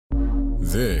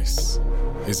This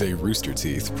is a Rooster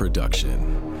Teeth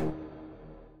production.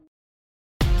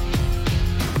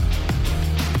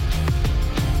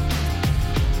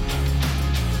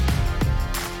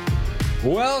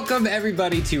 Welcome,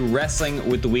 everybody, to Wrestling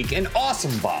with the Week, an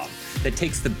awesome bomb that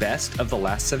takes the best of the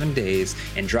last 7 days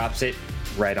and drops it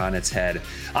right on its head.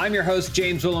 I'm your host,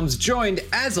 James Willems, joined,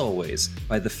 as always,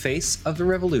 by the face of the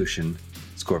revolution,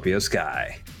 Scorpio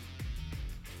Sky.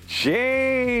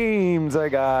 James, I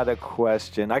got a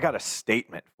question. I got a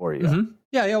statement for you. Mm-hmm.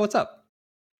 Yeah, what's up?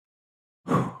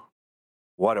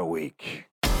 What a week.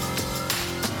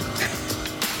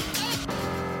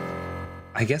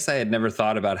 I guess I had never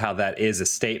thought about how that is a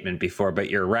statement before, but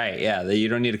you're right. Yeah, you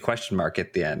don't need a question mark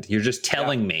at the end. You're just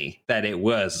telling me that it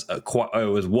was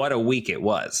what a week it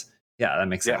was. Yeah, that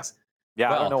makes sense. Yeah,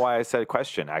 well, I don't know why I said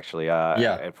question, actually.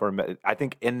 And I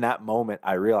think in that moment,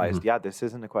 I realized, this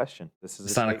isn't a question.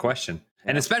 It's not a question. Yeah.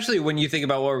 And especially when you think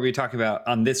about what we're talking about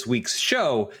on this week's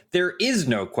show, there is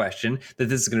no question that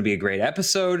this is going to be a great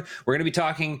episode. We're going to be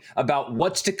talking about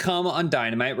what's to come on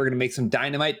Dynamite. We're going to make some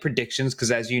Dynamite predictions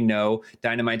because, as you know,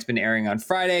 Dynamite's been airing on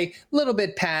Friday, a little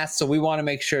bit past. So we want to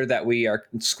make sure that we are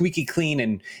squeaky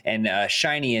clean and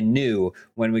shiny and new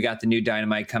when we got the new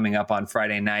Dynamite coming up on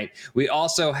Friday night. We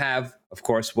also have, of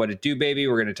course, What It Do, Baby.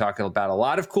 We're going to talk about a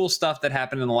lot of cool stuff that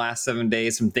happened in the last 7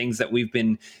 days, some things that we've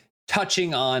been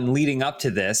touching on leading up to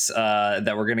this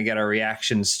that we're going to get our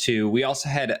reactions to. We also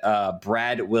had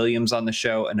Brad Williams on the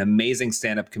show, an amazing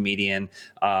stand-up comedian,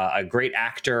 a great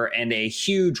actor, and a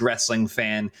huge wrestling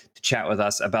fan to chat with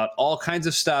us about all kinds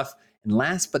of stuff. And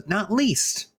last but not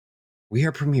least, we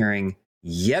are premiering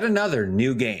yet another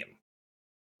new game.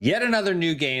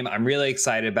 I'm really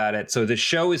excited about it. So the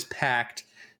show is packed.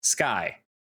 Sky,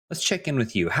 let's check in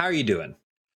with you. How are you doing?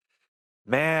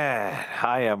 Man,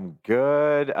 I am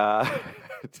good. A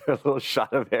little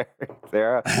shot of Eric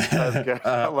there. That's good.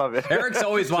 I love it. Eric's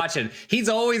always watching. He's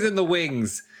always in the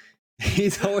wings.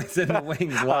 Watching.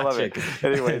 I love it.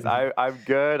 Anyways, I'm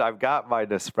good. I've got my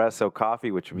Nespresso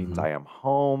coffee, which means I am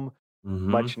home.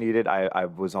 Much needed. I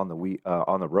was on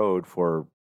the road for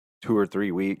 2 or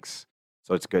 3 weeks,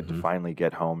 so it's good to finally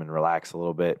get home and relax a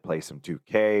little bit, play some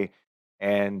 2K.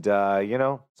 And,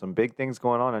 some big things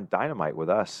going on Dynamite with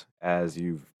us, as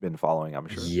you've been following, I'm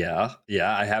sure. Yeah,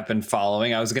 I have been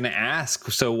following. I was going to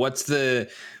ask, so what's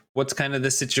kind of the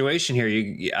situation here?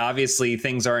 You obviously,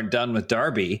 things aren't done with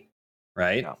Darby,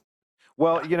 right? No.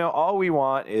 Well, all we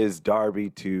want is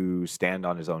Darby to stand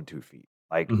on his own 2 feet.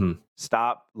 Like,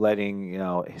 stop letting,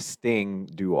 Sting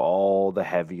do all the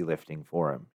heavy lifting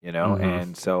for him,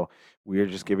 And so we're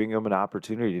just giving him an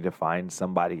opportunity to find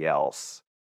somebody else.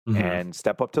 And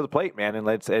step up to the plate, man, and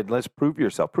let's prove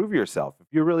yourself. Prove yourself. If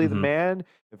you're really the man,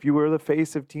 if you were the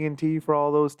face of TNT for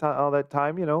all that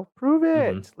time, prove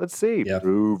it. Let's see. Yeah.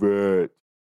 Prove it.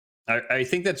 I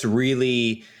think that's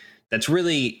really,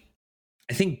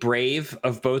 I think, brave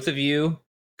of both of you,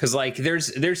 because like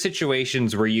there's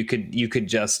situations where you could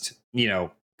just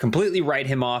completely write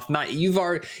him off.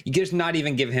 You just not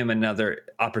even give him another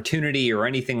opportunity or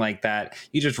anything like that.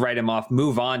 You just write him off,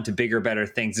 move on to bigger, better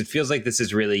things. It feels like this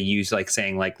is really used like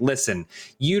saying like, listen,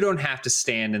 you don't have to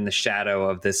stand in the shadow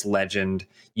of this legend.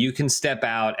 You can step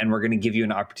out and we're going to give you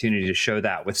an opportunity to show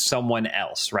that with someone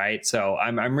else. Right. So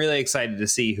I'm really excited to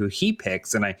see who he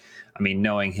picks. And I mean,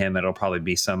 knowing him, it'll probably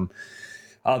be some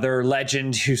other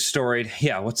legend who's storied.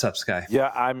 Yeah, what's up, Sky? Yeah,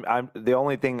 I'm the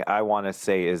only thing I want to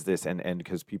say is this, and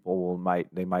because people might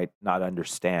not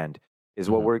understand, is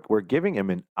what we're giving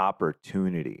him an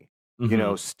opportunity.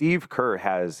 Steve Kerr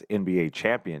has NBA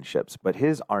championships, but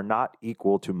his are not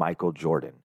equal to Michael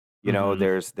Jordan.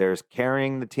 There's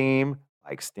carrying the team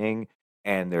like Sting,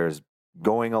 and there's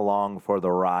going along for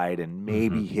the ride and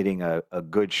maybe hitting a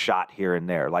good shot here and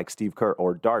there like Steve Kerr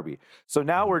or Darby. So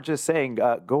now we're just saying,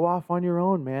 go off on your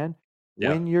own, man.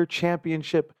 Win your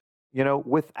championship,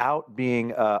 without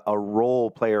being a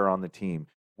role player on the team.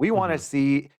 We want to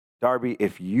see, Darby,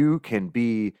 if you can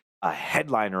be a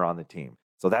headliner on the team.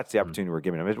 So that's the opportunity we're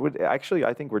giving him. Actually,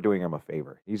 I think we're doing him a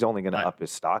favor. He's only going to up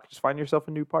his stock. Just find yourself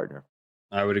a new partner.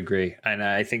 I would agree. And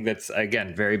I think that's,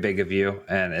 again, very big of you.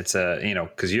 And it's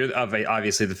because you're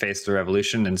obviously the face of the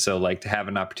revolution. And so like to have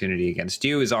an opportunity against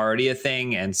you is already a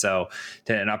thing. And so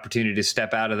an opportunity to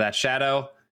step out of that shadow,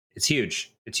 it's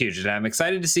huge. It's huge. And I'm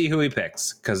excited to see who he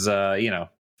picks because,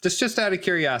 just out of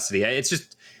curiosity,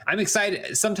 I'm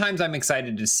excited. Sometimes I'm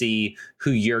excited to see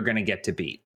who you're going to get to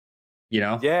beat,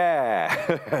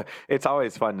 Yeah, it's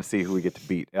always fun to see who we get to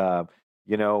beat.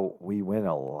 We win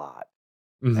a lot.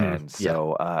 And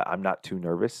so I'm not too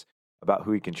nervous about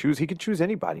who he can choose. He can choose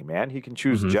anybody, man. He can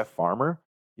choose Jeff Farmer.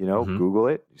 Google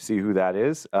it, see who that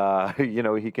is.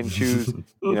 He can choose,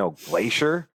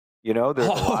 Glacier. There's a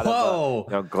lot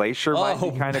of, Glacier might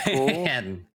be kind of cool.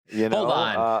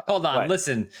 Hold on.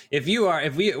 Listen, if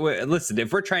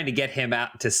we're trying to get him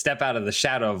out to step out of the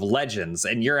shadow of legends,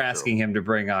 and you're asking him to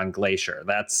bring on Glacier,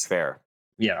 that's fair.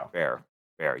 Fair.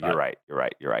 You're right.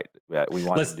 We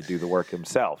want him to do the work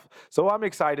himself. So I'm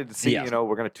excited to see. We're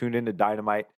going to tune into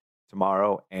Dynamite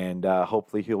tomorrow, and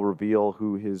hopefully he'll reveal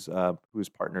who his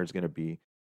partner is going to be.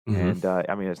 And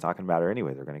it's not going to matter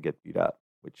anyway. They're going to get beat up.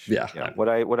 Which what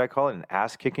I call it, an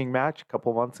ass kicking match a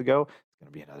couple months ago. It's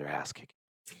going to be another ass kicking.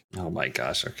 Oh my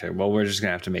gosh. Okay. Well, we're just going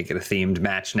to have to make it a themed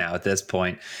match now at this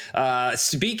point.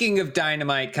 Speaking of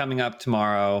Dynamite coming up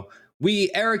tomorrow,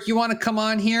 Eric, you want to come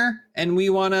on here and we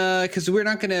want to, because we're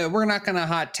not going to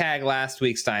hot tag last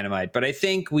week's Dynamite, but I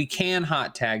think we can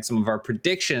hot tag some of our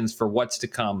predictions for what's to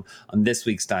come on this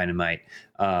week's Dynamite.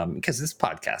 Because this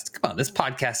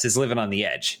podcast is living on the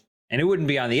edge, and it wouldn't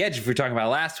be on the edge if we were talking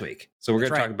about last week. So we're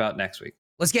going to talk about next week.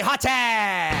 Let's get hot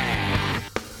tag.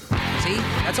 See,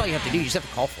 that's all you have to do. You just have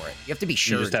to call for it. You have to be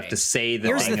sure. You just have to say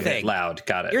the thing loud.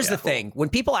 Got it. Here's the thing. When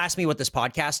people ask me what this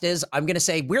podcast is, I'm going to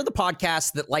say we're the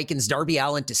podcast that likens Darby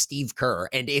Allin to Steve Kerr.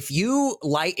 And if you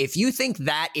think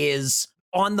that is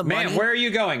on the money, ma'am, where are you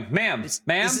going, ma'am? This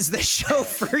is the show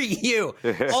for you.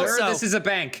 Also, sir, this is a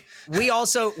bank. we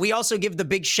also give the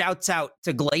big shouts out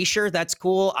to Glacier. That's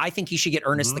cool. I think he should get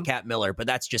Ernest the Cat Miller, but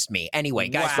that's just me. Anyway,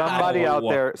 guys, somebody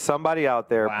out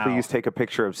there, please take a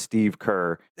picture of Steve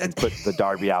Kerr and put the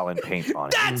Darby Allin paint on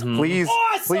it. That's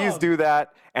please do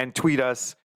that and tweet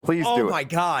us. Please do it. Oh my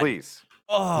God, please.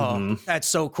 Oh, that's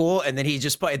so cool. And then he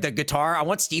just played the guitar. I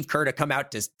want Steve Kerr to come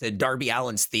out to Darby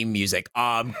Allin's theme music.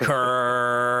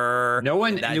 Kerr.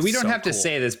 We don't have to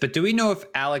say this, but do we know if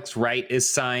Alex Wright is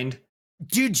signed?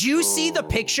 Did you see the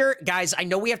picture? Guys, I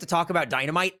know we have to talk about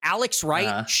Dynamite. Alex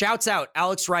Wright, shouts out,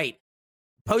 Alex Wright,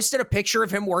 posted a picture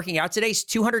of him working out today. He's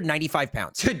 295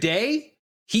 pounds. Today?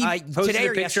 He posted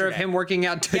a picture of him working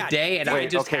out today, and I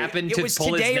just happened to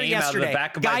pull his name out of the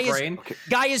back of my brain.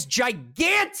 Guy is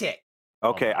gigantic.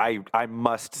 Okay, I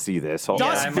must see this.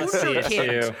 I must see it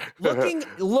too.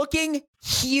 Looking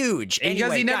huge.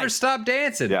 Because he never stopped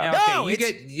dancing. Yeah. No, you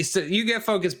get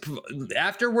focused.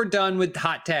 After we're done with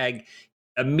hot tag,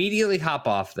 immediately hop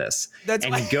off this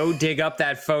and go dig up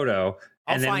that photo.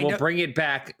 And then we'll bring it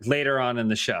back later on in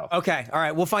the show. Okay, all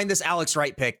right. We'll find this Alex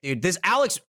Wright pick, dude. This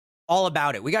Alex, all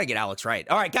about it. We got to get Alex Wright.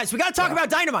 All right, guys, we got to talk about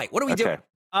Dynamite. What are we doing?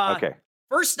 Okay.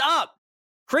 First up,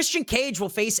 Christian Cage will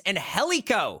face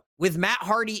Angelico with Matt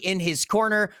Hardy in his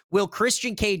corner. Will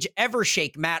Christian Cage ever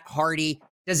shake Matt Hardy?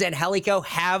 Does Angelico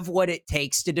have what it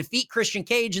takes to defeat Christian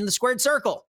Cage in the squared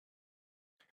circle?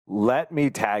 Let me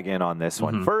tag in on this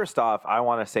one. First off, I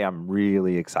want to say I'm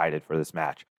really excited for this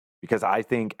match because I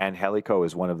think Angelico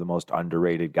is one of the most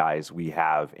underrated guys we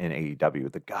have in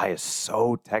AEW. The guy is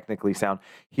so technically sound.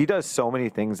 He does so many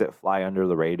things that fly under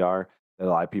the radar that a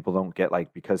lot of people don't get,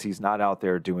 like, because he's not out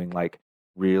there doing like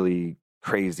really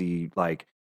crazy, like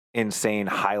insane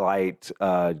highlight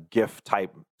GIF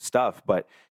type stuff, but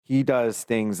he does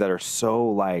things that are so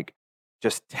like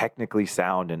just technically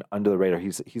sound and under the radar.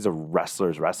 He's a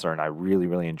wrestler's wrestler, and I really,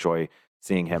 really enjoy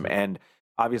seeing him. And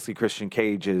obviously Christian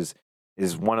Cage is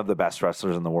one of the best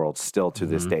wrestlers in the world still to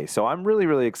this day. So I'm really,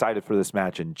 really excited for this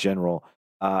match in general.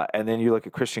 And then you look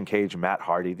at Christian Cage, Matt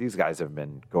Hardy, these guys have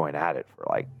been going at it for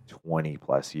like 20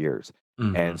 plus years.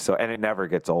 And it never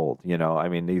gets old, I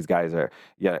mean, these guys are,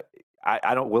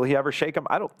 will he ever shake him?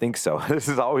 I don't think so. This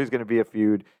is always going to be a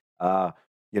feud.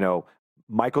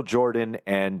 Michael Jordan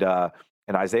and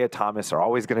Isaiah Thomas are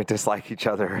always going to dislike each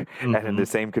other. And the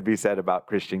same could be said about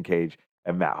Christian Cage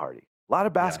and Matt Hardy. A lot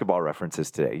of basketball references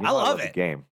today. I love it. The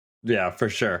game. Yeah, for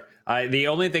sure. The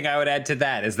only thing I would add to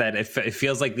that is that it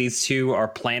feels like these two are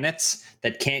planets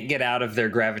that can't get out of their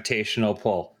gravitational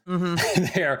pull.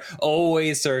 They're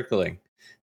always circling.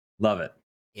 Love it.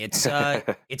 It's going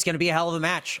to be a hell of a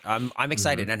match. I'm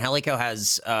excited. Angelico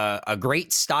has a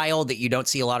great style that you don't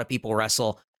see a lot of people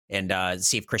wrestle, and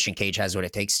see if Christian Cage has what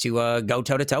it takes to go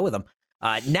toe to toe with him.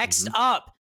 Next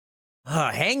up,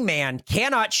 Hangman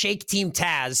cannot shake Team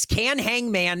Taz. Can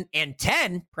Hangman and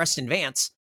 10 Preston Vance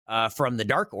from the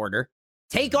Dark Order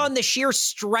take on the sheer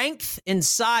strength and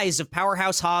size of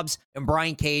Powerhouse Hobbs and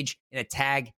Brian Cage in a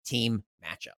tag team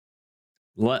matchup?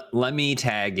 Let me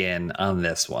tag in on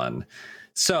this one.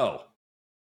 So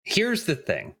here's the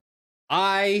thing.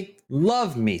 I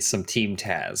love me some Team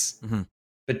Taz,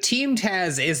 but Team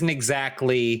Taz isn't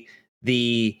exactly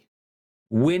the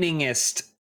winningest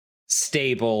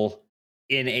stable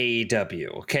in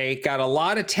AEW. Okay. Got a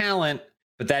lot of talent,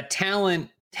 but that talent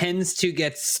tends to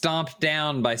get stomped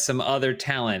down by some other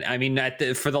talent. I mean,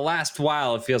 for the last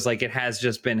while, it feels like it has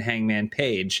just been Hangman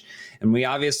Page. And we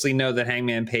obviously know that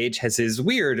Hangman Page has his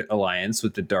weird alliance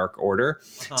with the Dark Order.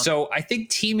 So I think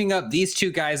teaming up these two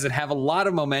guys that have a lot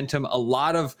of momentum, a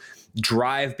lot of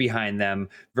drive behind them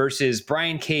versus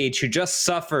Brian Cage, who just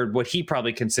suffered what he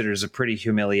probably considers a pretty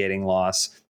humiliating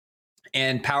loss,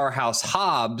 and Powerhouse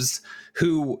Hobbs,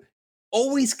 who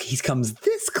he comes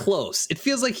this close. It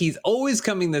feels like he's always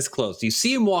coming this close. You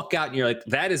see him walk out and you're like,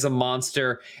 that is a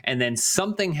monster. And then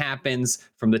something happens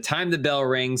from the time the bell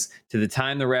rings to the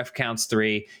time the ref counts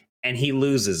 3 and he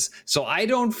loses. So I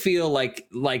don't feel like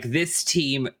this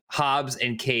team, Hobbs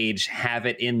and Cage, have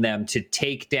it in them to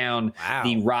take down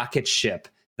the rocket ship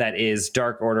that is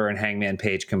Dark Order and Hangman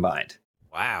Page combined.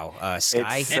 Wow.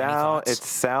 Sky, it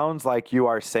sounds like you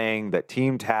are saying that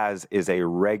Team Taz is a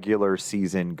regular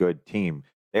season good team.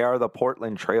 They are the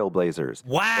Portland Trailblazers.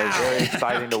 Wow. They're very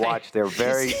exciting to watch. They're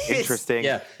very interesting.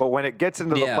 Yeah. But when it gets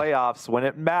into the playoffs, when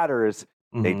it matters,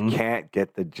 they can't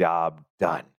get the job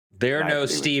done. They're no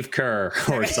Steve Kerr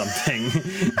or something.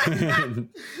 I'm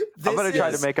going to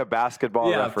try to make a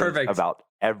basketball reference about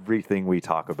everything we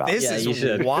talk about. This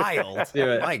is wild.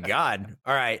 My God.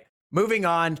 All right. Moving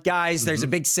on, guys, there's a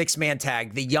big 6-man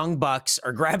tag. The Young Bucks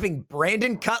are grabbing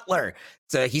Brandon Cutler.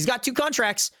 So he's got 2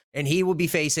 contracts, and they'll be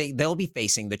facing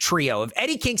the trio of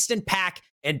Eddie Kingston, Pac,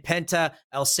 and Penta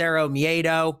El Cerro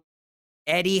Miedo.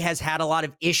 Eddie has had a lot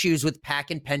of issues with Pac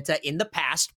and Penta in the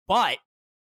past, but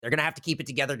they're going to have to keep it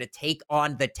together to take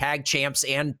on the tag champs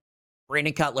and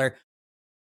Brandon Cutler.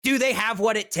 Do they have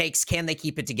what it takes? Can they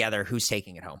keep it together? Who's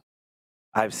taking it home?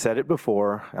 I've said it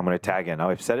before. I'm going to tag in.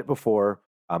 I've said it before.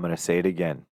 I'm going to say it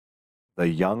again. The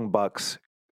Young Bucks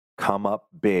come up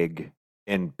big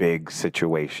in big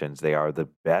situations. They are the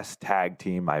best tag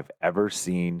team I've ever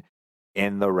seen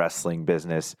in the wrestling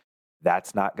business.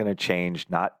 That's not going to change,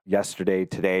 not yesterday,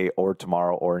 today, or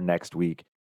tomorrow, or next week.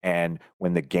 And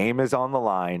when the game is on the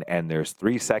line and there's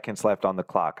 3 seconds left on the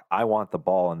clock, I want the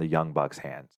ball in the Young Bucks'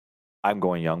 hands. I'm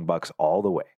going Young Bucks all the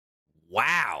way.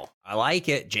 Wow. I like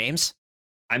it. James?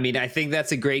 I mean, I think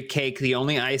that's a great cake. The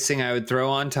only icing I would throw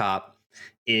on top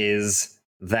is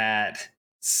that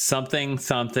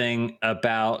something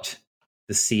about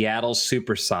the Seattle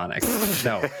Supersonics.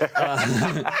 No.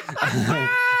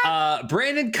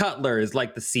 Brandon Cutler is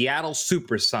like the Seattle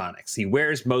Supersonics. He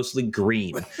wears mostly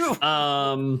green.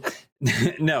 No.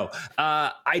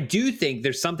 I do think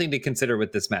there's something to consider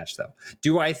with this match, though.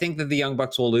 Do I think that the Young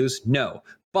Bucks will lose? No.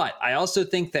 But I also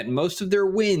think that most of their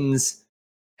wins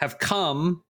have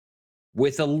come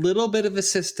with a little bit of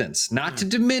assistance, not to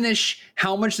diminish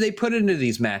how much they put into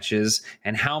these matches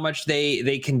and how much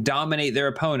they can dominate their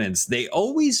opponents. They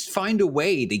always find a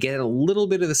way to get a little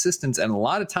bit of assistance, and a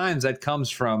lot of times that comes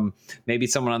from maybe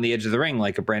someone on the edge of the ring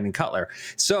like a Brandon Cutler.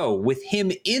 So with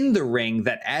him in the ring,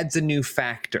 that adds a new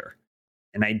factor.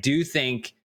 And I do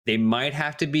think they might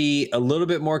have to be a little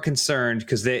bit more concerned,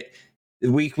 because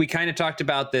we kind of talked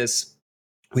about this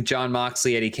with Jon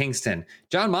Moxley, Eddie Kingston.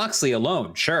 Jon Moxley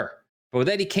alone, sure. But with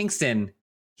Eddie Kingston,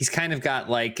 he's kind of got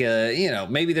like,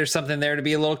 maybe there's something there to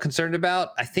be a little concerned about.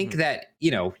 I think that,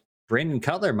 Brandon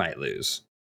Cutler might lose.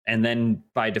 And then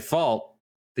by default,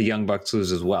 the Young Bucks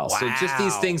lose as well. Wow. So just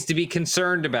these things to be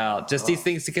concerned about, just these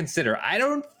things to consider. I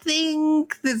don't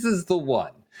think this is the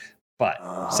one,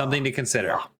 but something to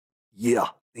consider. Yeah.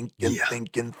 Thinking.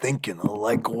 I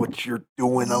like what you're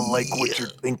doing. I like what you're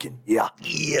thinking. Yeah.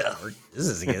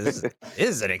 This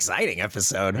is an exciting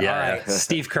episode. Yeah. All right.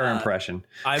 Steve Kerr impression.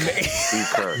 Steve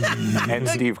Kerr. And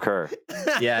Steve Kerr.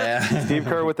 Yeah. Steve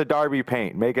Kerr with the Derby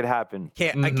paint. Make it happen.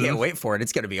 I can't wait for it.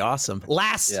 It's going to be awesome.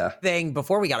 Last thing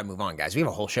before we got to move on, guys. We have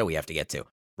a whole show we have to get to.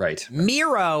 Right.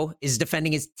 Miro is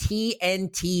defending his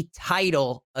TNT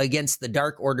title against the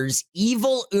Dark Order's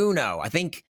Evil Uno.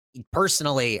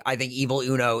 Personally, I think Evil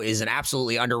Uno is an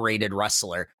absolutely underrated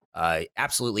wrestler,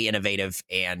 absolutely innovative,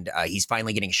 and he's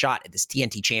finally getting a shot at this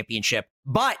TNT championship.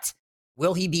 But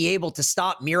will he be able to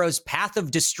stop Miro's path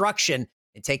of destruction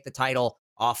and take the title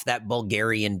off that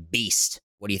Bulgarian beast?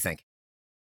 What do you think?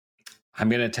 I'm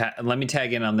going to let me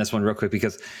tag in on this one real quick,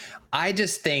 because I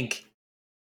just think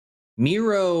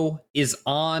Miro is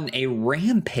on a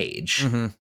rampage. Mm-hmm.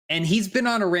 And he's been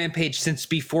on a rampage since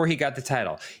before he got the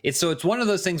title. It's one of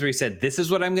those things where he said, this is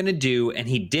what I'm going to do. And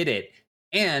he did it.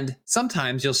 And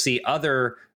sometimes you'll see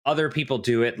other people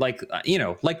do it, like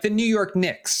the New York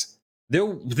Knicks.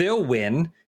 They'll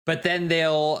win, but then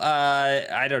they'll,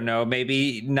 I don't know,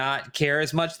 maybe not care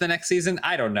as much the next season.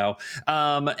 I don't know.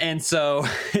 And so,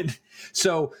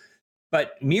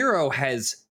 but Miro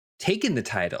has taken the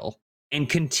title and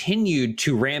continued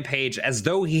to rampage as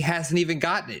though he hasn't even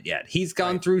gotten it yet. He's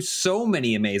gone through so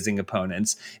many amazing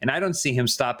opponents, and I don't see him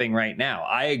stopping right now.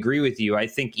 I agree with you. I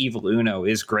think Evil Uno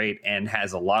is great and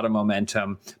has a lot of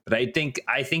momentum, but I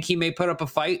think he may put up a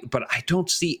fight, but I don't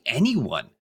see anyone.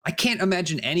 I can't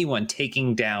imagine anyone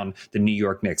taking down the New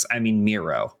York Knicks. I mean,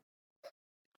 Miro.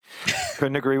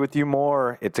 Couldn't agree with you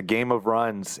more. It's a game of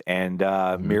runs, and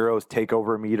Miro's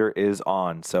takeover meter is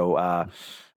on. So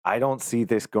I don't see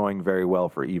this going very well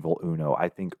for Evil Uno. I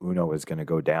think Uno is going to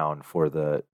go down for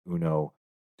the Uno,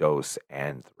 Dos,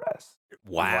 and Tres.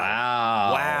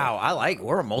 Wow.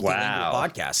 We're a multilingual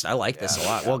podcast. I like this a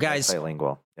lot. Well, guys,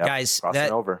 multilingual. Yep. Guys,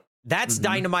 that's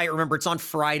Dynamite. Remember, it's on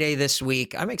Friday this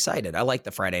week. I'm excited. I like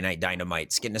the Friday Night Dynamite.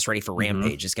 It's getting us ready for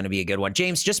Rampage. It's going to be a good one.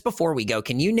 James, just before we go,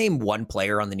 can you name one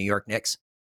player on the New York Knicks?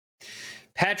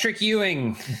 Patrick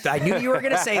Ewing. I knew you were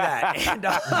going to say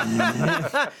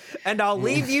that. And I'll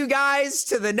leave you guys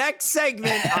to the next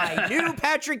segment. I knew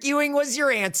Patrick Ewing was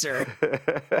your answer.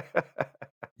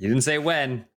 You didn't say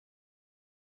when.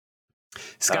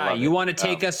 Sky, you want to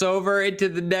take us over into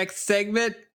the next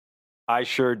segment? I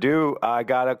sure do. I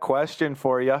got a question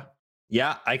for you.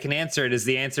 Yeah, I can answer it. Is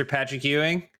the answer Patrick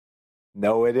Ewing?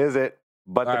 No, it isn't.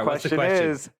 But All the right, what's the question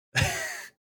is,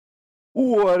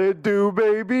 what it do,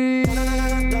 baby?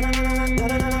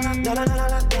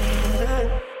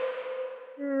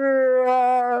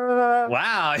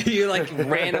 Wow, you like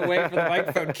ran away from the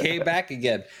microphone, came back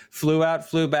again, flew out,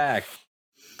 flew back.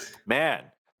 Man,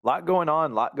 lot going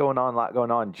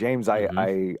on. James,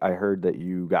 I heard that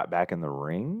you got back in the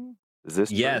ring. Is this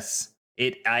true? Yes.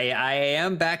 I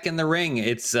am back in the ring.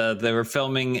 It's they were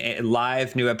filming a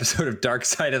live new episode of Dark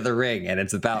Side of the Ring, and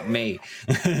it's about me.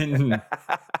 and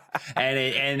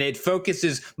it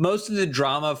focuses, most of the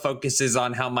drama focuses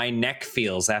on how my neck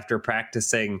feels after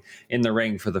practicing in the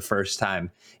ring for the first time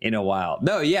in a while.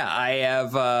 No, yeah, I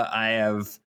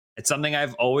have it's something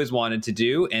I've always wanted to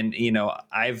do, and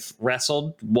I've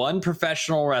wrestled one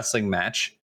professional wrestling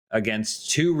match against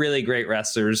two really great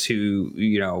wrestlers who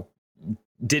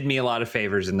did me a lot of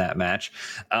favors in that match.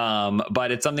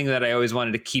 But it's something that I always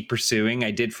wanted to keep pursuing. I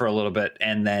did for a little bit,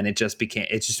 and then it just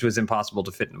was impossible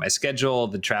to fit into my schedule.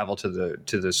 The travel to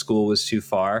the school was too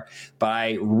far. But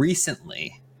I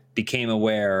recently became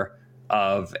aware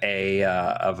of it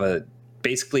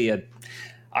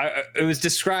was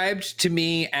described to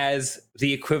me as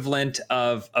the equivalent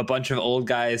of a bunch of old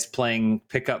guys playing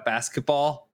pickup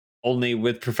basketball, only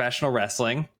with professional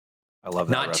wrestling. I love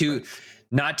that.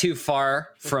 Not too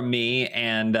far from me,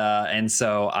 and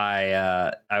so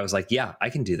I was like, yeah, I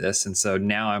can do this, and so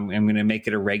now I'm going to make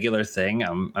it a regular thing.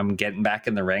 I'm getting back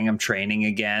in the ring. I'm training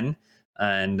again,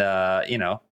 and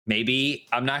maybe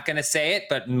I'm not going to say it,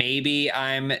 but maybe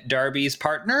I'm Darby's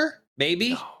partner.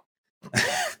 Maybe.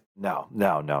 No.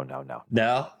 No.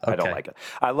 Okay. I don't like it.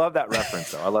 I love that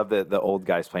reference though. I love the old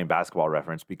guys playing basketball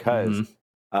reference because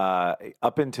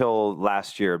up until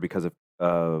last year, because of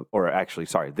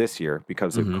this year,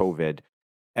 because of COVID,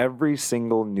 every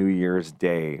single New Year's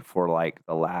Day for like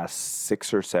the last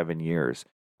 6 or 7 years,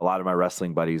 a lot of my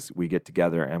wrestling buddies, we get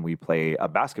together and we play a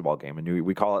basketball game, and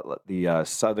we call it the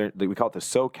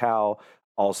SoCal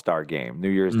All-Star Game, New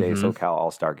Year's Day SoCal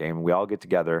All-Star Game. We all get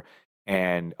together,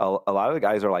 and a lot of the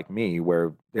guys are like me,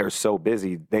 where they're so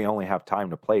busy they only have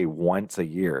time to play once a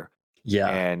year. Yeah,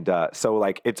 and so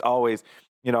like it's always.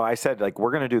 I said, like, we're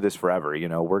going to do this forever.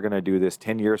 We're going to do this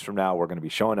 10 years from now. We're going to be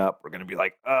showing up. We're going to be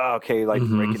like, oh, okay, like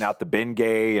breaking out the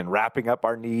Bengay and wrapping up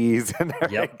our knees and our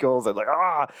ankles and like,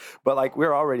 but like,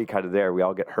 we're already kind of there. We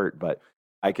all get hurt, but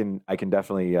I can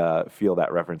definitely feel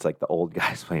that reference, like the old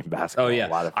guys playing basketball. Oh, yeah. A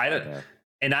lot of fun,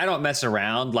 and I don't mess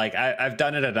around. Like I've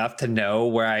done it enough to know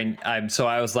where I'm. So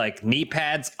I was like knee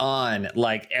pads on,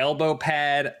 like elbow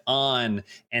pad on.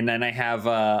 And then I have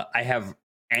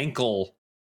ankle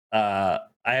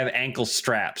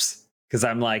straps, because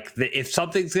I'm like, if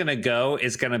something's gonna go,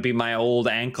 it's gonna be my old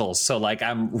ankles. So like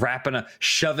I'm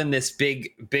shoving this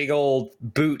big old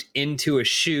boot into a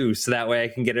shoe so that way I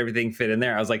can get everything fit in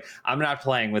there. I was like, I'm not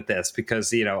playing with this,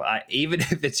 because even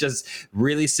if it's just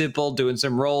really simple, doing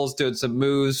some rolls, doing some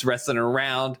moves, wrestling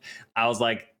around, I was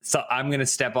like, so I'm gonna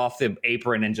step off the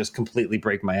apron and just completely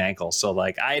break my ankle. So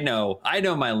like I know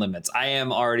my limits. I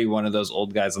am already one of those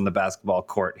old guys on the basketball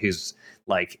court who's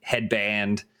like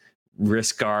headband,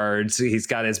 wrist guards. He's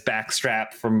got his back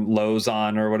strap from Lowe's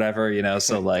on or whatever,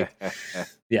 so like,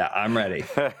 yeah, I'm ready.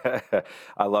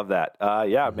 I love that.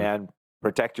 Man,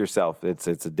 protect yourself. It's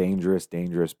a dangerous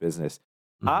business.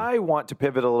 I want to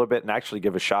pivot a little bit and actually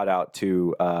give a shout out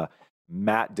to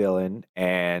Matt Dillon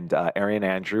and Arian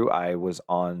Andrew. I was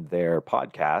on their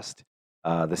podcast,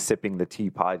 the Sipping the Tea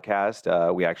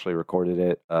podcast. We actually recorded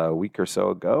it a week or so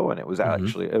ago, and it was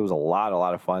it was a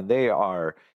lot of fun. They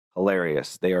are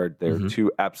hilarious. They're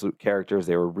two absolute characters.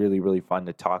 They were really fun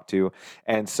to talk to,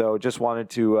 and so just wanted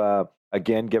to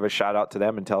again give a shout out to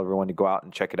them and tell everyone to go out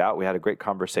and check it out. We had a great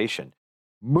conversation.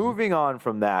 Moving on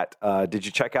from that, did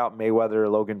you check out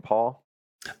Mayweather Logan Paul?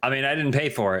 I mean, I didn't pay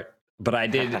for it, but I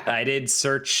did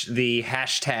search the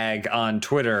hashtag on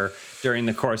Twitter during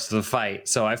the course of the fight.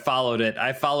 So I followed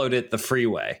it the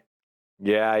freeway.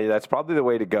 Yeah, that's probably the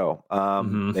way to go.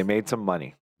 They made some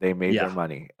money. They made their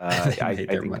money. I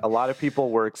think a lot of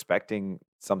people were expecting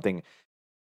something.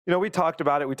 You know, we talked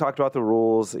about it. We talked about the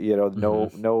rules. You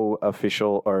know, no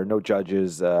official or no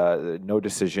judges, no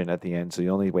decision at the end. So the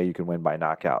only way you can win by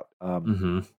knockout.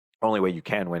 Only way you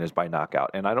can win is by knockout.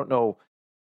 And I don't know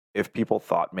if people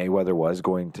thought Mayweather was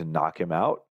going to knock him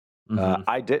out.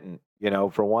 I didn't. You know,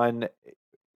 for one,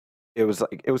 it was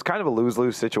kind of a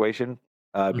lose-lose situation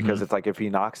because it's like if he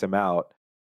knocks him out,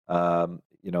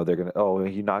 you know, they're gonna,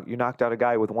 you knocked out a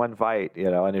guy with one fight, you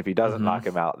know, and if he doesn't knock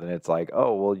him out, then it's like,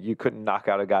 oh, well, you couldn't knock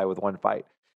out a guy with one fight.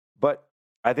 But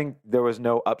I think there was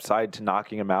no upside to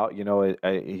knocking him out. You know,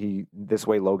 this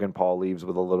way Logan Paul leaves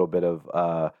with a little bit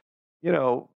of,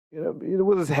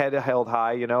 with his head held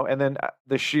high, you know, and then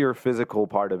the sheer physical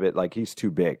part of it, like he's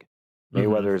too big.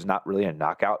 Mayweather is not really a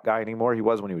knockout guy anymore. He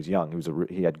was when he was young.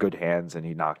 He had good hands and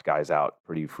he knocked guys out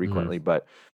pretty frequently, but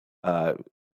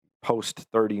post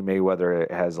 30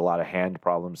 Mayweather has a lot of hand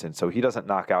problems, and so he doesn't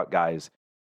knock out guys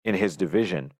in his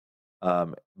division.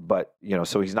 But you know,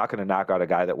 so he's not going to knock out a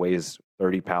guy that weighs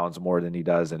 30 pounds more than he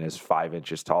does and is 5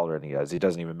 inches taller than he is. It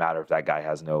doesn't even matter if that guy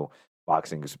has no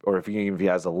boxing, or if he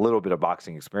has a little bit of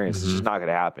boxing experience. It's just not going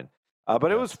to happen.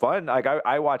 But it was fun. Like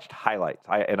I watched highlights,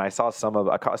 I saw I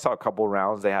saw a couple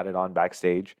rounds. They had it on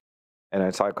backstage, and I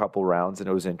saw a couple rounds, and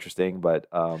it was interesting. But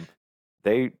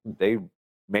they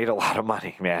made a lot of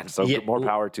money, man. So more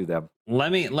power to them.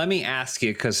 Let me ask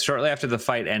you, because shortly after the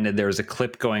fight ended, there was a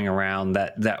clip going around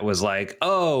that was like,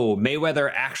 oh,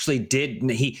 Mayweather actually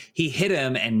he hit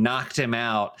him and knocked him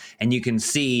out, and you can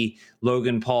see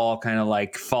Logan Paul kind of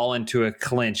like fall into a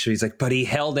clinch. He's like, but he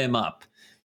held him up.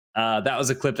 That was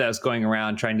a clip that was going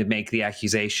around trying to make the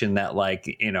accusation that,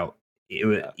 like, you know,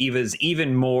 it was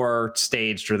even more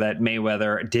staged, or that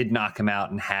Mayweather did knock him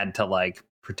out and had to like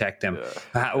protect him.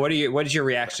 What is your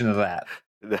reaction to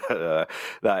that?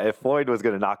 If Floyd was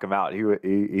going to knock him out, he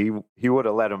would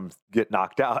have let him get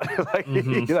knocked out. Like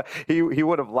he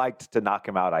would have liked to knock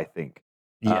him out, I think.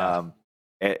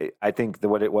 I think that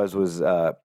what it was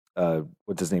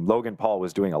what's his name? Logan Paul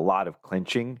was doing a lot of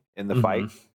clinching in the fight.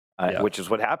 Which is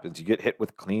what happens. You get hit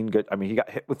with he got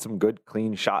hit with some good,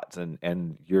 clean shots,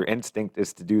 and your instinct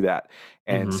is to do that.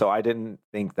 And so I didn't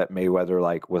think that Mayweather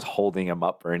like was holding him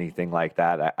up or anything like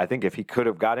that. I think if he could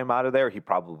have got him out of there, he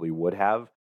probably would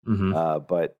have.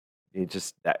 But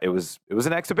it was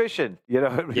an exhibition, you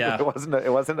know.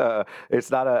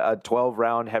 It's not a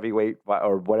 12-round heavyweight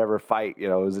or whatever fight, you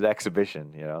know. It was an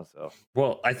exhibition, you know. So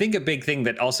well, I think a big thing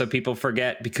that also people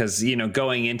forget, because you know,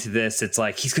 going into this, it's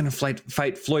like he's going to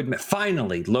fight Floyd.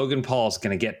 Finally, Logan Paul's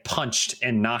going to get punched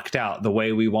and knocked out the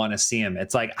way we want to see him.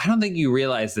 It's like, I don't think you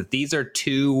realize that these are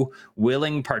two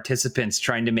willing participants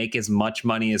trying to make as much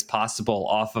money as possible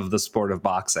off of the sport of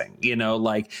boxing. You know,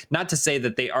 like, not to say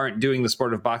that they aren't doing the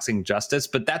sport of boxing justice,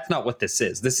 but that's not what this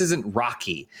is. This isn't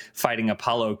Rocky fighting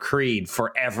Apollo Creed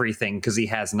for everything because he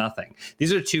has nothing.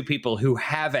 These are two people who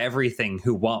have everything,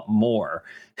 who want more,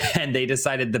 and they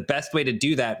decided the best way to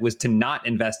do that was to not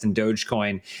invest in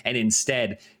Dogecoin and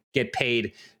instead get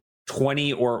paid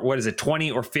 20 or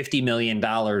 $50 million.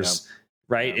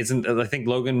 Right? I think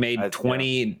Logan made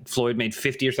 20, Floyd made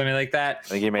 50 or something like that. I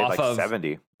think he made like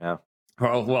 70. Yeah.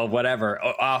 Well, whatever,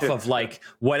 off of like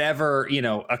whatever, you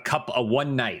know, a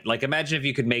one night. Like, imagine if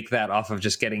you could make that off of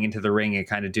just getting into the ring and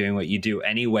kind of doing what you do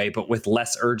anyway, but with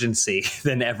less urgency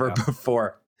than ever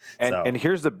before. And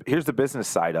here's the business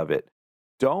side of it.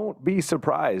 Don't be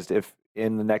surprised if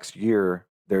in the next year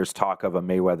there's talk of a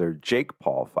Mayweather Jake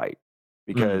Paul fight,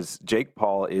 because Jake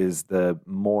Paul is the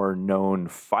more known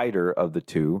fighter of the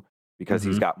two, because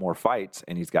he's got more fights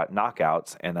and he's got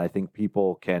knockouts. And I think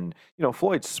people can, you know,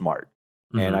 Floyd's smart.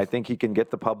 And I think he can get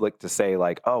the public to say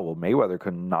like, oh, well, Mayweather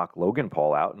couldn't knock Logan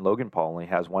Paul out, and Logan Paul only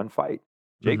has one fight.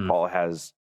 Jake Paul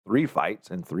has 3 fights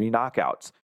and 3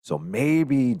 knockouts. So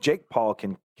maybe Jake Paul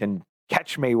can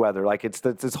catch Mayweather. Like,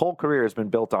 his whole career has been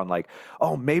built on like,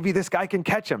 oh, maybe this guy can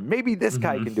catch him. Maybe this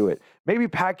guy can do it. Maybe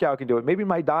Pacquiao can do it. Maybe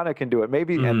Maidana can do it.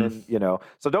 Maybe, and then, you know,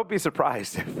 so don't be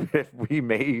surprised if we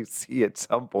may see at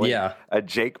some point a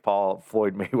Jake Paul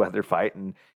Floyd Mayweather fight,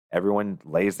 and everyone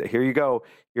lays it. Here you go.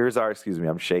 Here's our, excuse me,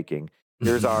 I'm shaking.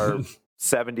 here's our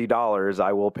 $70.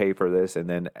 I will pay for this. And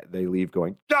then they leave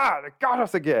going, God, it got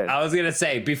us again. I was gonna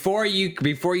say before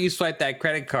you swipe that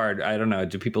credit card, I don't know,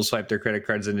 do people swipe their credit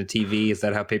cards into TV? Is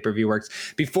that how pay-per-view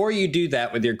works? Before you do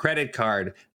that with your credit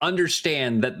card,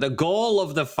 understand that the goal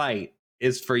of the fight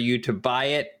is for you to buy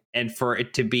it and for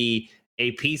it to be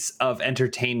a piece of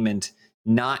entertainment,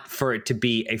 not for it to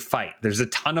be a fight. There's a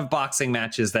ton of boxing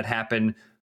matches that happen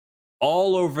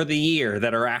all over the year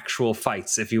that are actual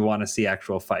fights if you want to see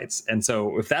actual fights. And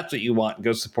so if that's what you want,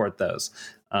 go support those.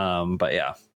 But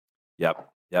yeah. Yep.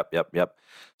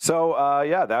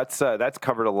 So that's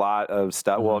covered a lot of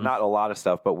stuff. Well, not a lot of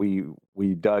stuff, but we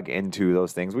dug into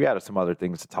those things. We had some other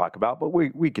things to talk about, but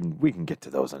we can get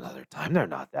to those another time. They're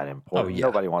not that important.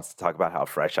 Nobody wants to talk about how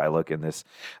fresh I look in this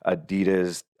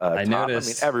Adidas top.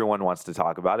 Noticed. I mean, everyone wants to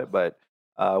talk about it, but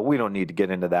we don't need to get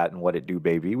into that and what it do,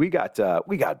 baby. We got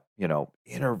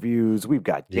interviews. We've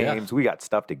got games. We got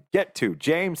stuff to get to.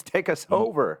 James, take us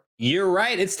over. You're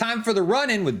right. It's time for the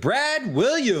run-in with Brad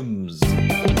Williams.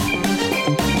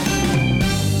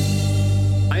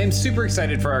 I am super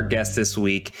excited for our guest this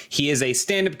week. He is a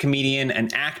stand-up comedian,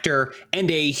 an actor,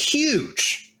 and a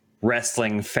huge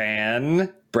wrestling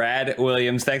fan. Brad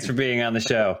Williams, thanks for being on the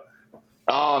show.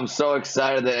 Oh, I'm so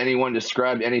excited that anyone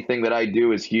described anything that I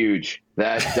do as huge.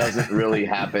 That doesn't really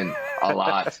happen a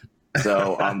lot.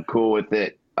 So I'm cool with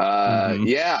it. So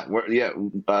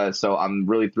I'm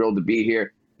really thrilled to be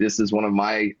here. This is one of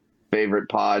my favorite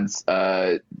pods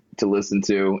to listen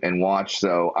to and watch.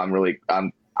 So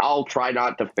I'll try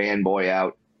not to fanboy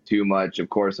out too much. Of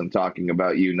course, I'm talking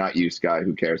about you, not you, Sky.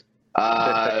 Who cares?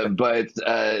 Come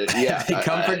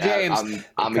for James.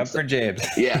 Come for James.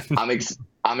 Yeah,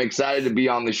 I'm excited to be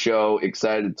on the show.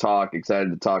 Excited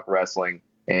to talk wrestling,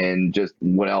 and just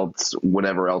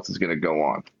whatever else is going to go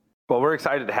on. Well, we're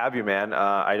excited to have you, man.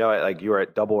 I know, you were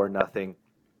at Double or Nothing.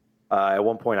 At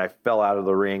one point, I fell out of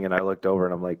the ring, and I looked over,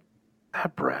 and I'm like,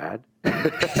 "That Brad."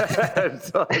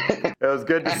 So, it was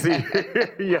good to see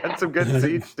you had some good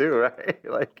seats too, right?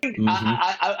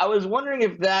 I was wondering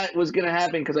if that was going to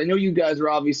happen, because I know you guys are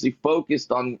obviously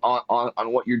focused on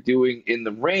what you're doing in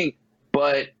the ring,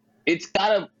 but it's got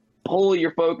to pull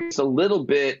your focus a little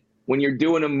bit when you're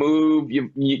doing a move.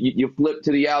 You flip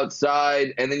to the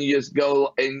outside, and then you just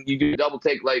go and you do a double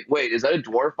take. Like, wait, is that a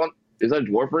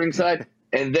dwarf ringside?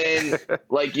 And then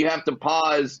you have to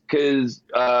pause because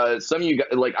some of you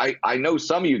guys, I know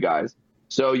some of you guys,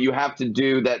 so you have to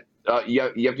do that. You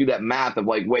have to do that math of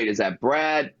wait, is that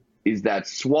Brad? Is that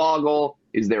Swoggle?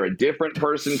 Is there a different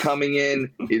person coming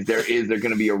in? Is there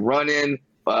going to be a run in?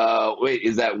 Wait,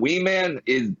 is that Wee Man?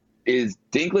 Is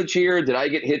Dinklage here? Did I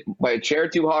get hit by a chair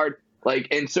too hard?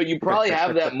 And so you probably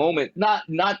have that moment,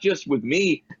 not just with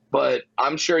me, but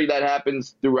I'm sure that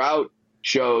happens throughout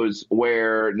shows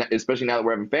where, especially now that we're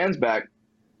having fans back,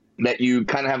 that you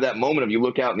kind of have that moment of you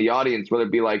look out in the audience, whether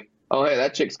it be oh, hey,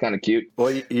 that chick's kind of cute. Well,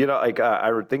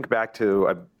 I would think back to,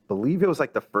 I believe it was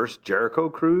the first Jericho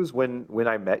cruise when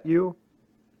I met you.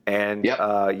 And,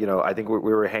 I think we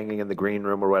were hanging in the green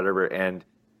room or whatever, and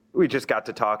we just got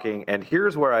to talking. And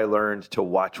here's where I learned to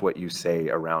watch what you say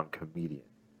around comedians.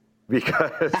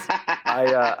 Because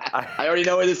I already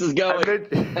know where this is going.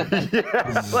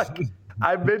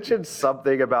 I mentioned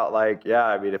something about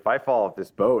if I fall off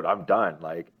this boat, I'm done.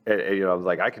 I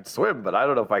was I could swim, but I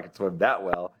don't know if I could swim that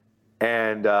well.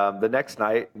 And the next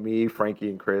night, me, Frankie,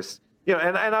 and Chris,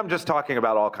 and I'm just talking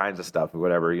about all kinds of stuff,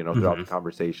 whatever, throughout the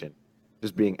conversation,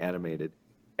 just being animated.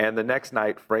 And the next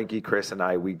night, Frankie, Chris,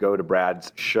 and we go to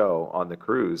Brad's show on the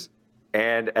cruise.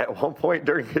 And at one point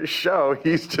during his show,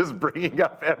 he's just bringing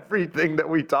up everything that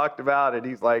we talked about. And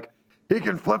he's like, he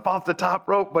can flip off the top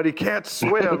rope, but he can't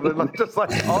swim. And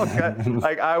all kinds,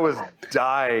 I was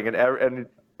dying. And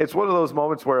it's one of those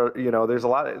moments where, there's a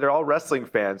lot, they're all wrestling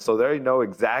fans. So they know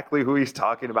exactly who he's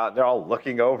talking about. And they're all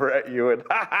looking over at you and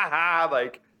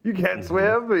you can't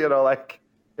swim.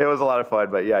 It was a lot of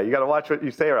fun. But yeah, you got to watch what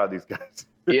you say around these guys.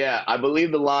 Yeah, I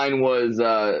believe the line was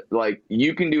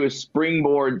you can do a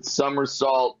springboard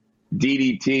somersault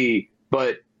DDT,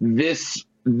 but this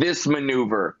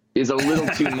maneuver is a little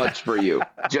too much for you.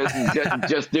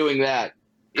 Just doing that,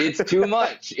 it's too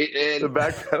much. The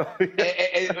back penalty.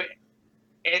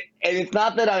 And it's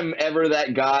not that I'm ever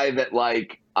that guy that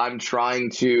I'm trying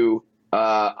to.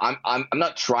 I'm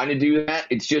not trying to do that.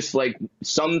 It's just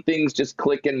some things just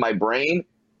click in my brain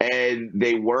and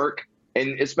they work.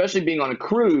 And especially being on a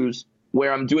cruise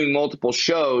where I'm doing multiple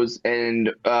shows and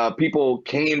people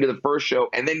came to the first show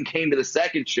and then came to the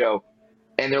second show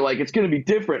and they're like, it's going to be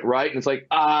different, right? And it's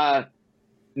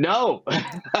no,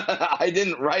 I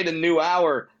didn't write a new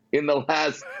hour in the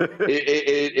last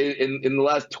in the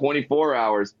last 24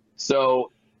 hours.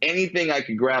 So anything I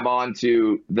could grab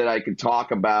onto that I could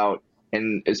talk about,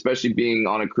 and especially being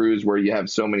on a cruise where you have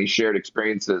so many shared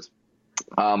experiences,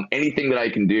 anything that I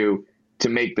can do to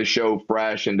make the show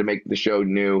fresh and to make the show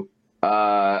new,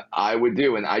 I would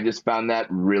do. And I just found that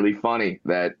really funny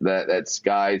that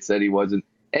Sky said he wasn't.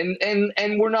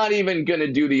 And we're not even going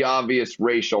to do the obvious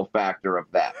racial factor of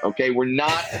that. Okay. We're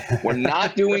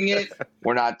not doing it.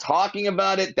 We're not talking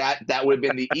about it. That would have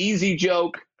been the easy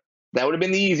joke. That would have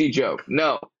been the easy joke.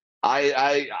 No,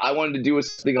 I wanted to do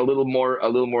something a little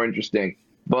more interesting.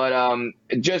 But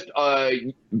just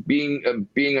being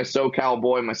a SoCal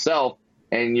boy myself,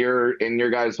 and your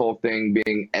guys' whole thing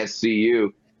being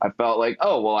SCU, I felt like,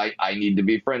 oh well, I need to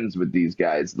be friends with these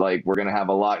guys. Like, we're gonna have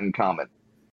a lot in common.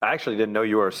 I actually didn't know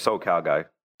you were a SoCal guy,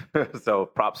 so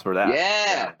props for that.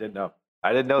 Yeah, I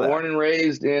didn't know that. Born and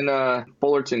raised in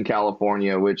Fullerton,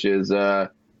 California, which is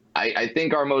I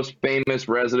think our most famous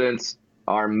residents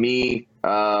are me,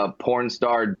 porn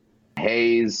star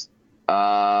Hayes,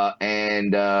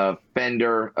 and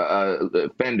Fender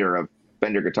of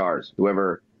Fender Guitars,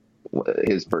 whoever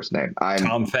his first name. I'm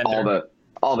Tom Fender.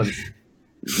 All the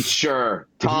sure,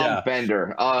 Tom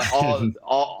Fender. All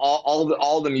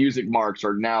the music marks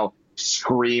are now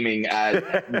screaming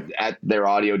at their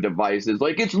audio devices,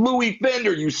 like, it's Louis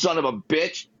Fender, you son of a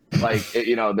bitch. Like,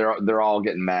 they're all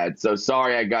getting mad. So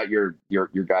sorry, I got your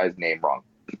guy's name wrong.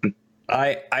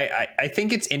 I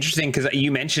think it's interesting because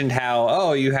you mentioned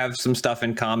how, you have some stuff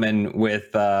in common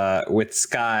with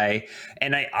Sky,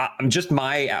 and I'm just,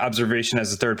 my observation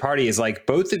as a third party is like,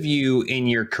 both of you in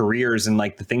your careers and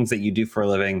like the things that you do for a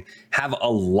living have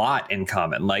a lot in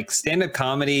common. Like, stand-up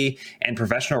comedy and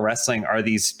professional wrestling are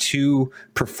these two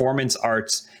performance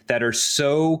arts that are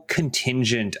so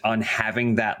contingent on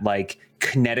having that like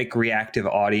kinetic reactive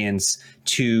audience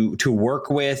to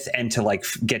work with and to like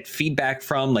get feedback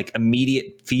from, like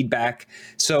immediate feedback.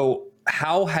 So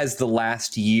how has the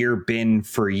last year been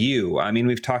for you? I mean,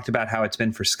 we've talked about how it's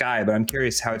been for Sky, but I'm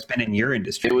curious how it's been in your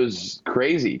industry. It was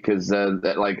crazy because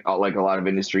like a lot of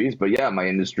industries, but yeah, my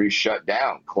industry shut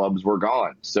down. Clubs were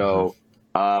gone. So,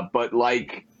 but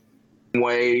like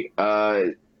way,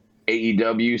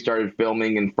 AEW started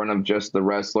filming in front of just the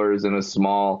wrestlers in a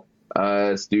small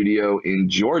studio in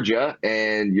Georgia,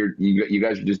 and you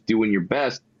guys are just doing your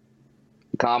best.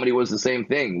 Comedy was the same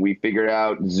thing. We figured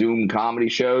out Zoom comedy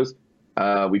shows.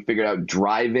 We figured out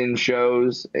drive-in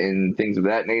shows and things of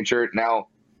that nature. Now,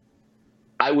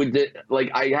 I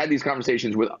had these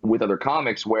conversations with other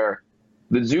comics where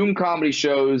the Zoom comedy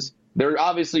shows, they're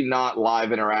obviously not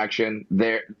live interaction.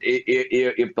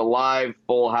 If the live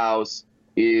Full House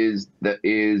is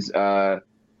the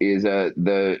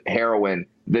heroine,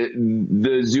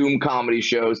 the Zoom comedy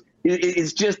shows,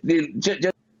 it's just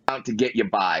out to get you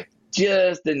by,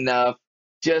 just enough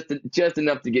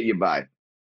to get you by.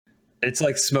 It's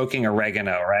like smoking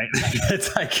oregano, right?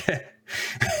 It's like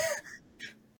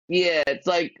yeah, it's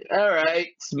like, all right,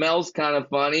 smells kind of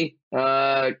funny,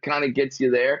 kind of gets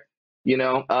you there,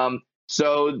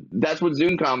 so that's what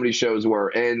Zoom comedy shows were.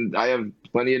 And I have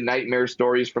plenty of nightmare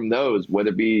stories from those, whether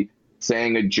it be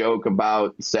saying a joke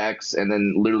about sex and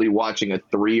then literally watching a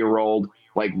 3-year-old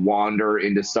like wander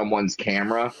into someone's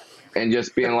camera and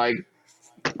just being like,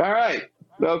 all right,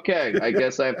 okay, I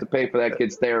guess I have to pay for that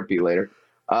kid's therapy later.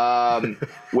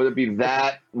 Whether it be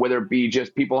that, whether it be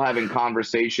just people having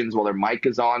conversations while their mic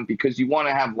is on, because you want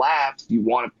to have laughs, you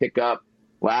want to pick up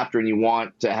laughter, and you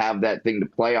want to have that thing to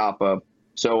play off of.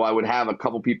 So I would have a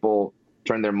couple people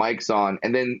turn their mics on,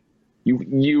 and then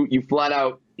you flat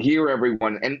out hear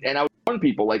everyone, and I would warn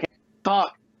people, like,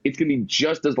 talk, it's gonna be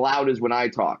just as loud as when I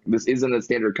talk. This isn't a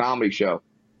standard comedy show.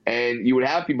 And you would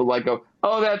have people like go,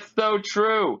 oh, that's so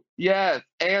true, yes,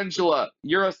 Angela,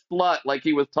 you're a slut, like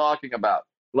he was talking about.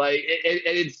 Like, and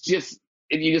it's just,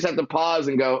 and you just have to pause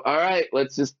and go, all right,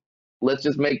 let's just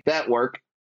make that work.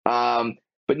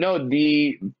 But no,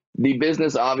 the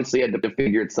business obviously had to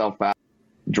figure itself out.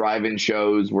 Drive-in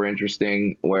shows were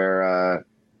interesting, where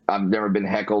I've never been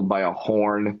heckled by a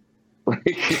horn. Like,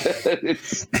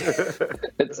 it's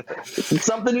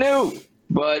something new,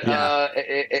 but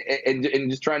and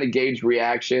just trying to gauge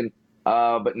reaction.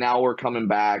 But now we're coming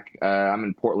back. I'm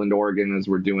in Portland, Oregon, as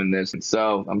we're doing this, and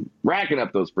so I'm racking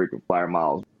up those frequent flyer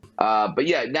miles. But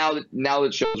yeah, now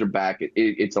that shows are back,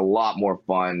 it's a lot more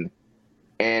fun.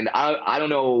 And I don't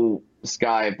know,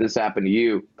 Sky, if this happened to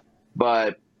you,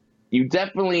 but you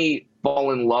definitely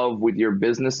fall in love with your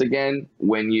business again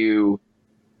when you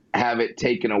have it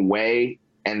taken away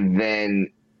and then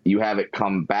you have it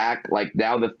come back. Like,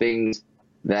 now the things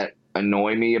that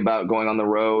annoy me about going on the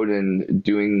road and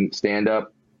doing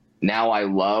stand-up, now I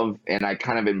love and I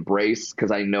kind of embrace,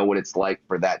 because I know what it's like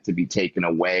for that to be taken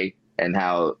away and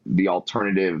how the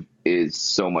alternative is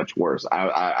so much worse.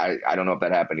 I don't know if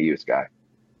that happened to you, Sky.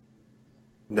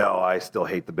 No, I still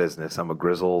hate the business. I'm a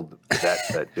grizzled vet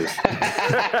that just.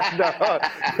 No.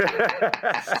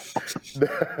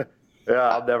 Yeah,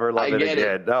 I'll never love it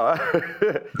again. No.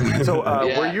 So,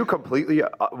 were you completely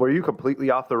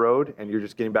off the road, and you're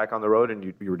just getting back on the road, and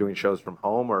you were doing shows from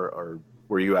home, or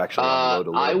were you actually on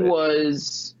the road a little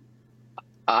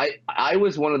bit? I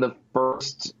was one of the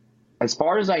first, as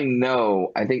far as I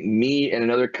know. I think me and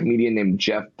another comedian named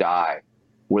Jeff Dye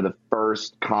were the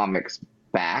first comics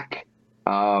back.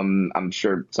 I'm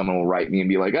sure someone will write me and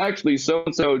be like, actually,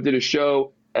 so-and-so did a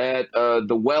show at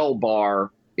the Well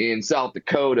Bar in South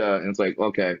Dakota. And it's like,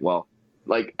 okay, well,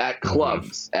 like at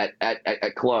clubs, at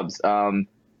clubs.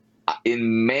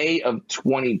 In May of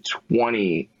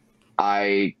 2020,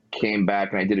 I came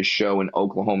back and I did a show in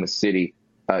Oklahoma City.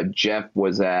 Jeff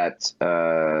was at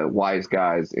Wise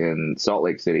Guys in Salt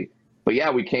Lake City. But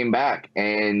yeah, we came back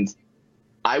and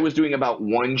I was doing about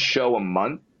one show a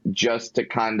month just to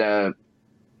kind of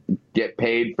get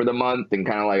paid for the month and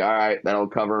kind of like, all right, that'll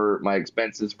cover my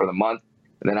expenses for the month.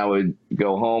 And then I would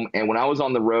go home. And when I was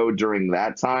on the road during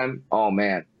that time, oh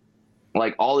man,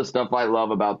 like all the stuff I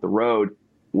love about the road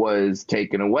was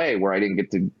taken away, where I didn't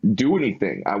get to do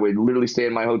anything. I would literally stay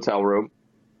in my hotel room,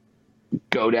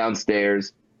 go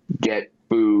downstairs, get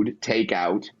food, take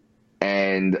out,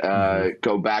 and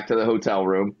go back to the hotel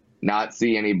room, not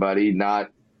see anybody,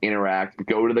 not interact,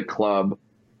 go to the club,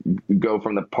 go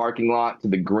from the parking lot to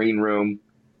the green room,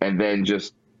 and then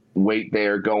just wait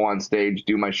there, go on stage,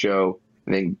 do my show,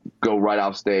 and then go right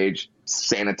off stage,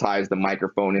 sanitize the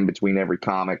microphone in between every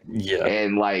comic. Yeah.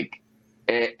 And like,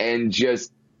 and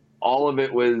just all of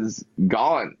it was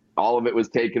gone. All of it was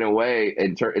taken away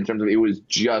in terms of, it was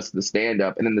just the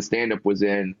stand-up. And then the stand-up was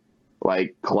in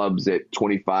like clubs at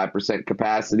 25%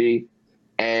 capacity.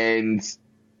 And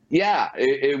yeah,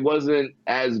 it wasn't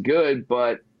as good,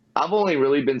 but I've only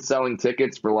really been selling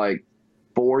tickets for like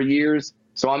 4 years.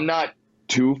 So I'm not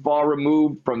too far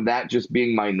removed from that just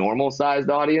being my normal sized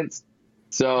audience.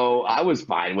 So I was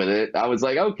fine with it. I was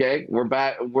like, okay, we're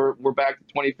back to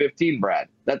 2015, Brad.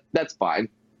 That's fine.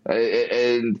 But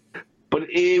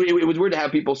it was weird to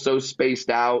have people so spaced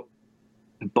out.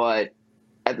 But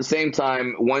at the same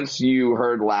time, once you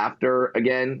heard laughter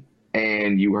again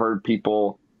and you heard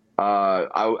people,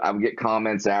 I would get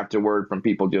comments afterward from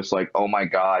people just like, oh my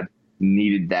God,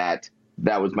 needed that.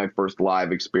 That was my first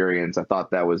live experience. I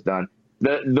thought that was done.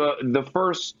 The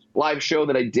first live show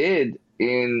that I did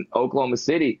in Oklahoma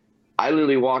City, I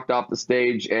literally walked off the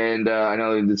stage, and I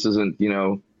know this isn't,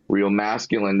 real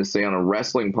masculine to say on a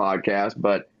wrestling podcast,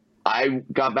 but I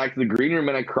got back to the green room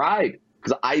and I cried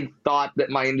because I thought that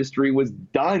my industry was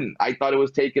done. I thought it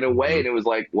was taken away, and it was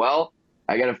like, well,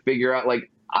 I got to figure out,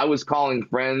 like, I was calling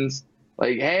friends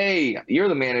like, hey, you're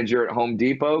the manager at Home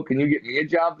Depot. Can you get me a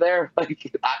job there?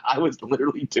 Like, I was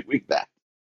literally doing that.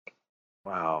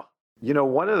 Wow.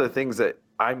 One of the things that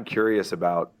I'm curious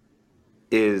about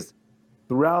is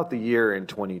throughout the year in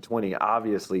 2020,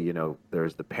 obviously,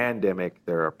 there's the pandemic.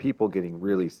 There are people getting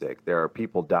really sick. There are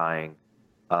people dying.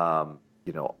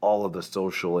 All of the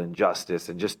social injustice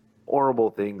and just horrible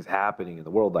things happening in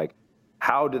the world. Like,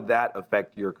 how did that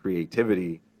affect your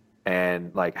creativity?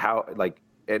 And like how, like,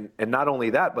 and not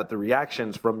only that, but the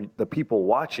reactions from the people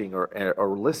watching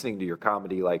or listening to your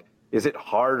comedy. Like, is it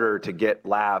harder to get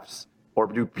laughs, or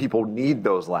do people need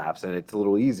those laughs and it's a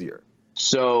little easier?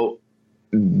 So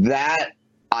that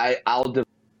I'll divide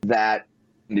that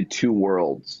into two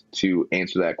worlds to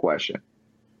answer that question.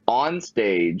 On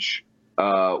stage,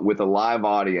 with a live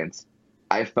audience,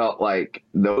 I felt like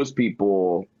those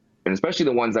people, and especially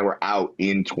the ones that were out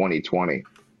in 2020,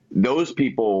 those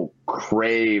people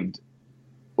craved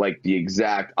like the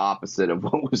exact opposite of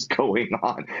what was going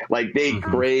on. Like, they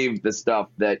craved the stuff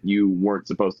that you weren't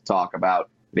supposed to talk about.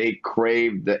 They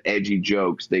craved the edgy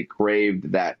jokes. They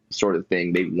craved that sort of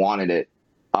thing. They wanted it.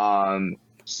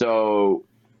 So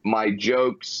my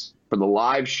jokes for the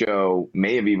live show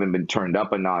may have even been turned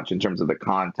up a notch in terms of the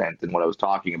content and what I was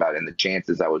talking about and the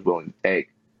chances I was willing to take.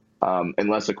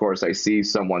 Unless, of course, I see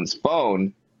someone's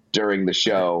phone during the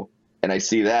show and I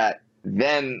see that,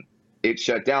 then it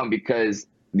shut down, because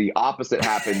the opposite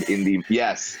happened in the,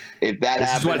 yes, if that this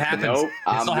happens, is what happens. Nope,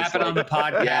 this will happen on the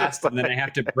podcast, and then I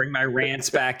have to bring my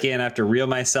rants back in. I have to reel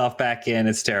myself back in.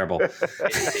 It's terrible.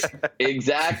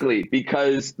 Exactly,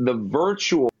 because the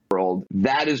virtual world,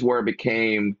 that is where it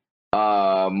became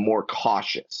more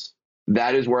cautious.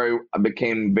 That is where I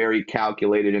became very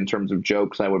calculated in terms of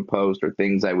jokes I would post or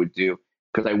things I would do,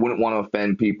 because I wouldn't want to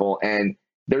offend people. And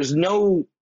there's no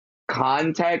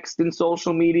context in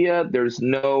social media. There's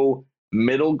no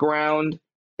middle ground.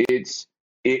 It's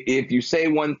if you say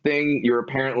one thing, you're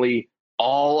apparently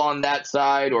all on that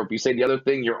side, or if you say the other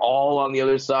thing, you're all on the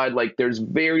other side. Like there's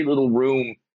very little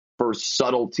room for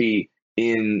subtlety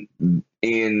in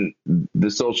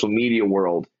the social media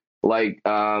world. Like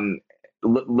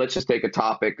let's just take a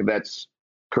topic that's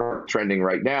current trending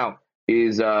right now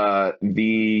is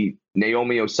the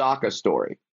Naomi Osaka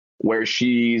story, where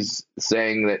she's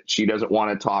saying that she doesn't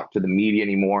want to talk to the media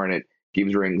anymore and it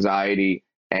gives her anxiety,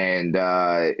 and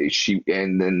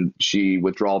then she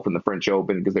withdrew from the French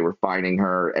Open because they were fining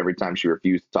her every time she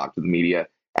refused to talk to the media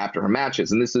after her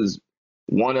matches. And this is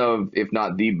one of, if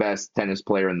not the best tennis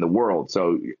player in the world.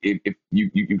 So if you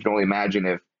can only imagine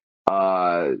if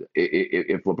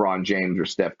LeBron James or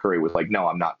Steph Curry was like, no,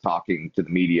 I'm not talking to the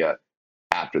media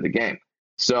after the game.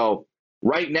 So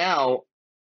right now,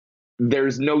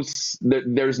 there's no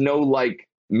like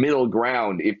middle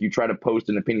ground. If you try to post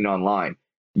an opinion online,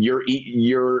 you're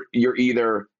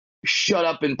either shut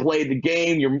up and play the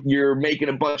game, you're making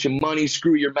a bunch of money,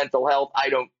 screw your mental health, I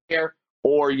don't care,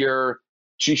 or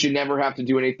she should never have to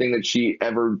do anything that she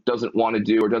ever doesn't want to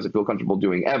do or doesn't feel comfortable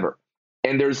doing ever.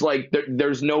 And there's like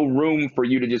there's no room for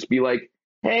you to just be like,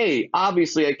 hey,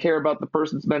 obviously I care about the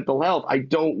person's mental health. I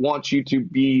don't want you to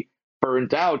be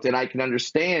burnt out, and I can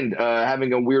understand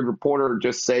having a weird reporter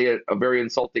just say a very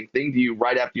insulting thing to you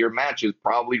right after your match is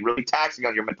probably really taxing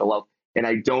on your mental health, and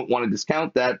I don't want to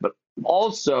discount that. But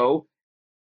also,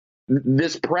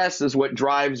 this press is what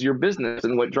drives your business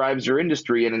and what drives your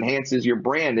industry and enhances your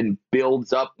brand and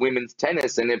builds up women's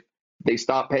tennis. And if they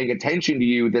stop paying attention to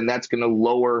you, then that's going to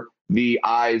lower the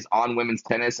eyes on women's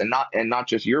tennis, and not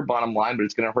just your bottom line, but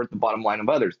it's going to hurt the bottom line of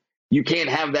others. You can't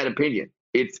have that opinion.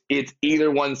 It's either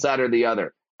one side or the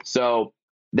other. So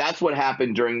that's what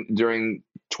happened during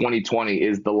 2020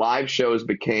 is the live shows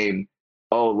became,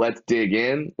 oh, let's dig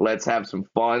in, let's have some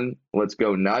fun, let's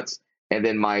go nuts. And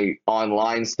then my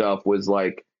online stuff was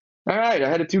like, all right, I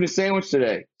had a tuna sandwich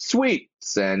today. Sweet.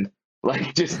 Send.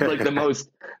 Like just like the most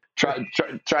trying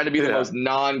to be the most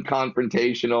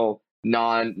non-confrontational,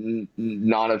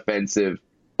 non-offensive.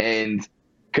 And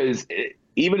because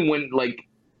even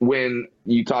when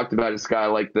you talked about it, Sky,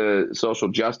 like the social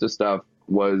justice stuff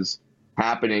was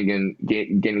happening and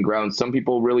getting ground, some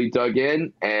people really dug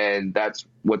in, and that's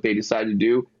what they decided to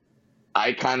do.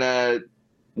 I kind of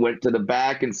went to the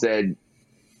back and said,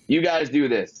 you guys do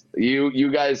this.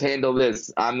 You guys handle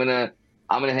this. I'm gonna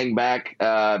hang back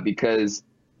because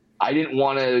I didn't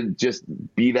want to just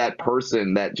be that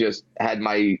person that just had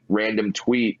my random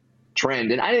tweet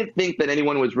trend. And I didn't think that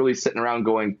anyone was really sitting around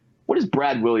going, what does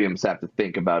Brad Williams have to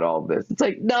think about all of this? It's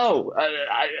like, no,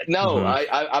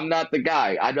 I'm not the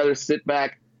guy. I'd rather sit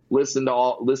back, listen to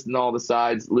all the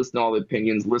sides, listen to all the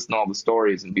opinions, listen to all the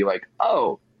stories, and be like,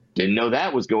 oh, didn't know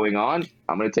that was going on.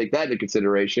 I'm going to take that into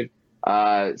consideration.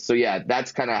 So yeah,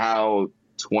 that's kind of how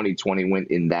 2020 went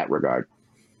in that regard.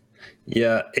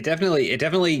 Yeah, it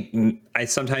definitely I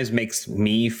sometimes makes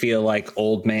me feel like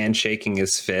old man shaking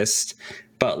his fist,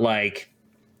 but like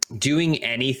doing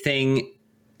anything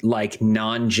like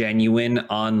non-genuine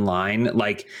online,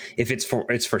 like if it's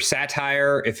for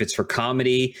satire, if it's for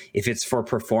comedy, if it's for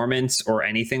performance or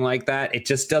anything like that, it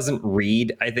just doesn't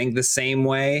read, I think, the same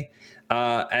way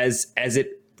as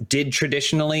it did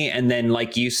traditionally. And then,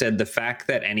 like you said, the fact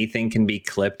that anything can be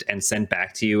clipped and sent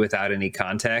back to you without any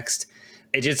context,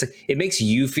 it makes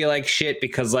you feel like shit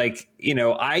because, like, you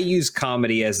know, I use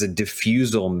comedy as a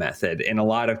diffusal method in a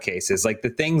lot of cases. Like the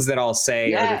things that I'll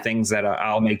say or the things that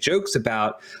I'll make jokes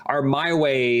about are my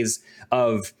ways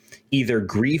of either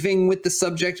grieving with the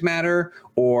subject matter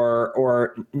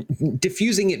or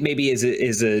diffusing it. Maybe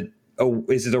is the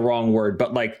wrong word,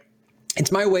 but like, it's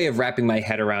my way of wrapping my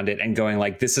head around it and going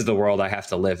like, this is the world I have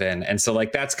to live in. And so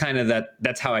like, that's kind of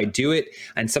that's how I do it.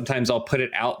 And sometimes I'll put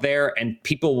it out there and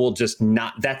people will just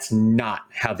that's not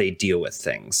how they deal with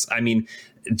things. I mean,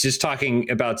 just talking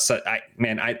about,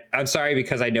 I'm sorry,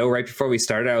 because I know right before we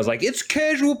started, I was like, it's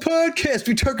casual podcast.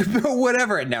 We talk about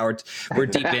whatever. And now we're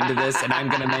deep into this, and I'm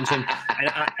going to mention,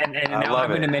 I'm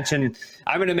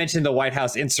going to mention the White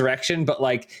House insurrection. But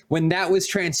like when that was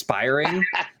transpiring,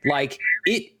 like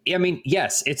I mean,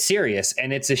 yes, it's serious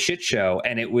and it's a shit show,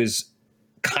 and it was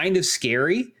kind of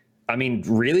scary. I mean,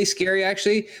 really scary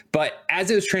actually. But as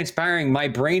it was transpiring, my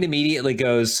brain immediately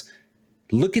goes,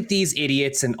 look at these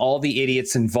idiots and all the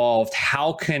idiots involved.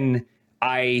 How can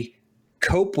I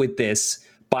cope with this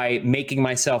by making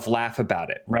myself laugh about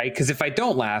it, right? Because if I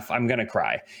don't laugh, I'm gonna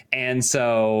cry. And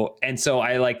so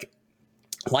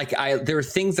like there were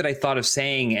things that I thought of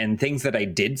saying and things that I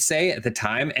did say at the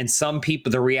time, and some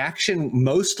people, the reaction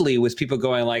mostly was people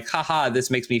going like, haha,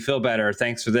 this makes me feel better,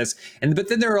 thanks for this. But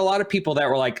then there were a lot of people that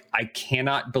were like, I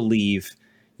cannot believe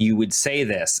you would say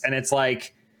this. And it's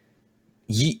like,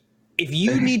 if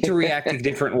you need to react a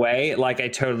different way, like, I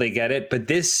totally get it. But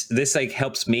this like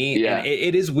helps me. Yeah. And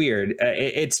it is weird.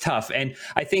 It's tough. And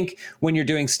I think when you're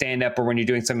doing stand up or when you're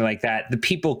doing something like that, the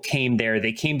people came there,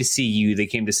 they came to see you, they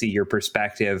came to see your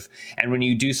perspective. And when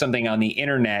you do something on the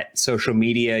internet, social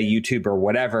media, YouTube or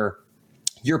whatever,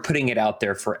 you're putting it out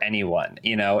there for anyone.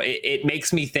 You know, it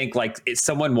makes me think like it's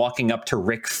someone walking up to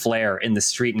Ric Flair in the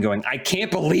street and going, I can't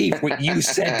believe what you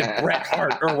said to Bret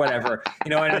Hart or whatever,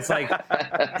 you know, and it's like,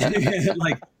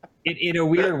 like in a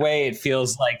weird way, it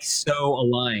feels like so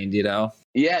aligned, you know?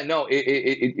 Yeah, no,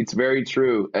 it's very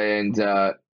true. And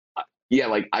yeah,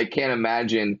 like I can't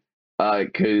imagine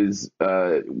because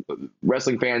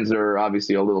wrestling fans are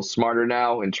obviously a little smarter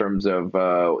now in terms of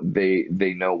they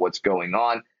know what's going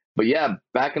on. But yeah,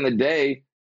 back in the day,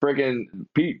 friggin'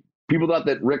 people thought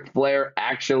that Ric Flair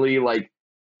actually like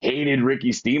hated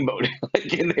Ricky Steamboat,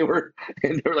 like, and they were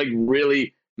like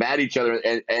really mad at each other,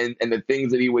 and the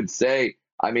things that he would say.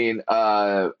 I mean,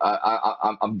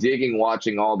 I'm digging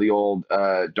watching all the old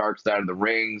Dark Side of the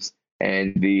Rings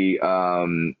and the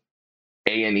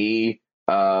A&E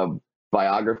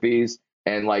biographies,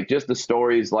 and like just the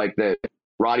stories like that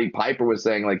Roddy Piper was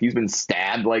saying, like he's been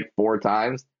stabbed like 4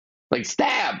 times. Like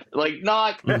stabbed, like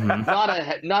not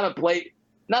a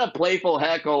playful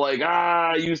heckle, like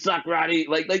you suck, Roddy,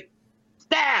 like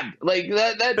stabbed, like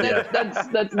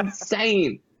that's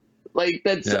insane. Like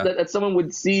that someone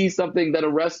would see something that a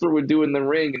wrestler would do in the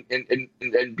ring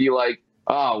and be like,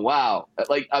 oh wow,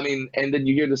 like I mean, and then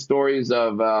you hear the stories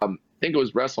of I think it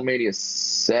was WrestleMania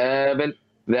 7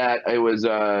 that it was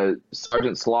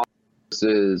Sergeant Slaughter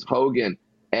versus Hogan.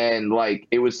 And like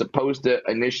it was supposed to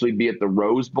initially be at the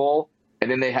Rose Bowl, and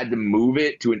then they had to move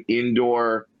it to an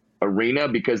indoor arena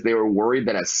because they were worried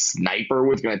that a sniper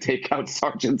was going to take out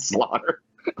Sergeant Slaughter.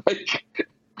 Like,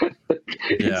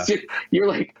 yeah. You're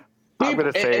like, I'm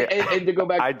going to say, and to go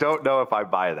back, I don't know if I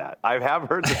buy that. I have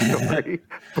heard the story.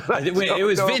 It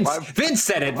was Vince. Vince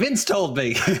said it. Vince told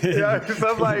me. Yeah, because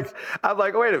I'm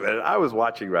like, wait a minute. I was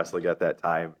watching wrestling at that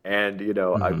time, and you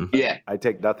know, I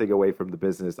take nothing away from the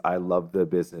business. I love the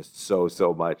business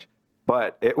so much,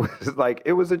 but it was like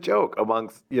it was a joke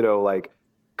amongst, you know, like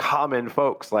common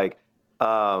folks. Like,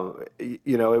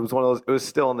 you know, it was one of those. It was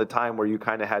still in the time where you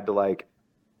kind of had to like,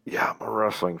 yeah, I'm a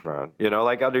wrestling fan, you know,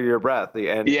 like under your breath.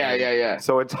 And yeah.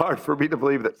 So it's hard for me to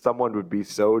believe that someone would be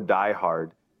so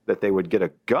diehard that they would get a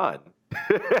gun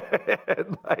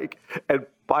and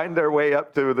find their way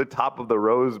up to the top of the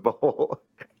Rose Bowl.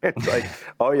 It's like,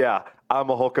 oh yeah, I'm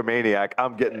a Hulkamaniac.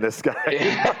 I'm getting this guy.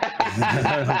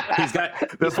 He's got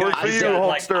this works for you,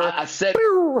 Hulkster. I said,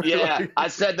 yeah, I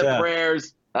said the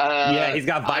prayers. Yeah, he's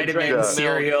got vitamin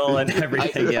cereal and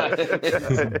everything. Yeah.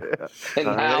 And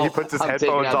now he puts his I'm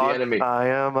headphones on. I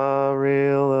am a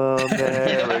real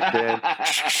American.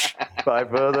 Fight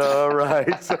for the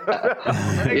rights.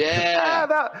 Yeah.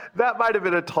 That might have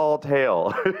been a tall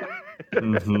tale.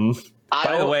 Mm-hmm.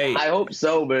 By the way, I hope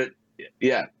so, but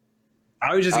yeah.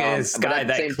 I was just going to Sky,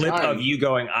 that clip time, of you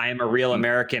going, I am a real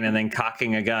American, and then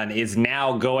cocking a gun is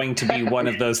now going to be one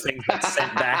of those things that's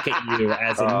sent back at you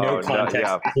as a no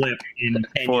context clip in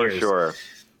 10 years.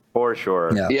 For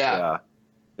sure. Yeah.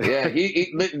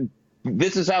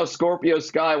 This is how Scorpio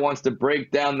Sky wants to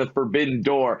break down the forbidden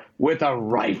door with a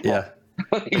rifle. Yeah.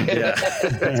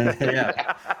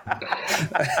 Yeah.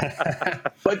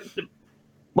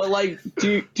 But like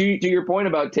to your point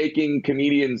about taking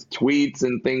comedians' tweets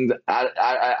and things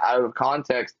out of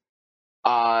context,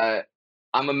 I'm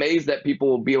amazed that people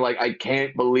will be like, I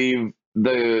can't believe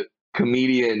the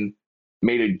comedian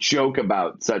made a joke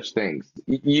about such things.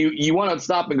 You want to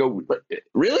stop and go,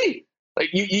 really? Like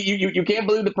you can't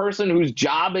believe the person whose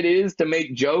job it is to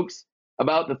make jokes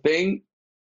about the thing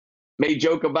made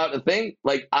joke about the thing?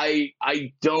 Like I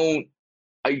don't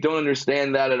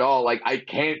understand that at all. Like I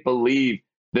can't believe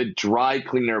the dry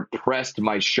cleaner pressed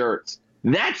my shirts.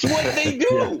 That's what they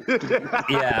do.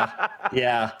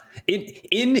 Yeah.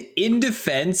 In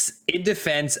defense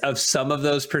of some of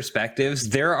those perspectives,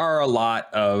 there are a lot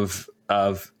of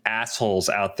assholes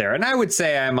out there, and I would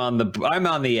say I'm on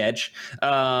the edge.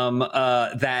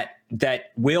 That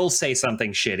will say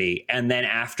something shitty, and then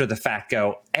after the fact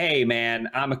go, "Hey, man,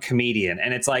 I'm a comedian,"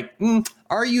 and it's like,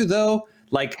 are you though?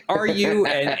 Like, are you?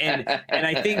 And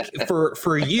I think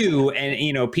for you and,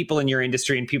 you know, people in your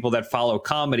industry and people that follow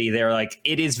comedy, they're like,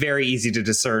 it is very easy to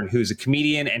discern who's a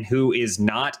comedian and who is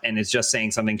not, and is just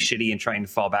saying something shitty and trying to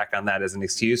fall back on that as an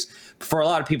excuse. For a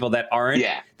lot of people that aren't,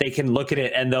 they can look at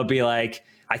it and they'll be like,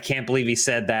 I can't believe he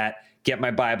said that. Get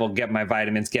my Bible, get my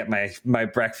vitamins, get my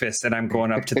breakfast, and I'm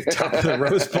going up to the top of the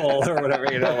Rose Bowl or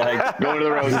whatever, you know, like going to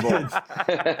the Rose Bowl.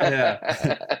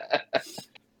 Yeah.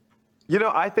 You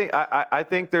know, I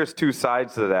think there's two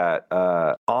sides to that.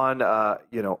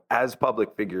 You know, as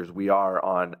public figures, we are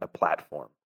on a platform,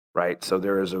 right? So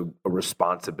there is a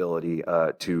responsibility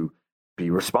to be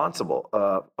responsible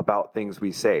about things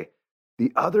we say.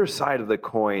 The other side of the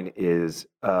coin is,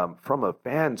 from a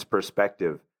fan's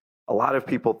perspective, a lot of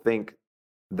people think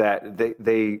that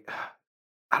they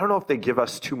I don't know if they give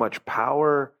us too much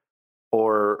power,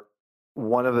 or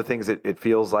one of the things that it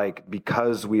feels like,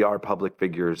 because we are public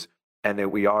figures and that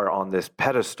we are on this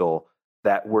pedestal,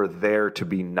 that we're there to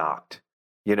be knocked,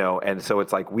 you know? And so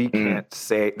it's like, we can't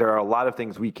say, there are a lot of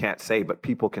things we can't say, but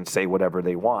people can say whatever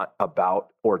they want about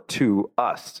or to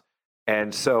us.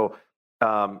 And so,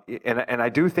 and I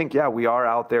do think, we are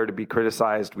out there to be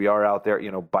criticized. We are out there,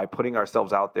 you know, by putting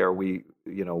ourselves out there, we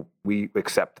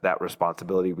accept that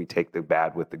responsibility. We take the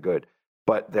bad with the good.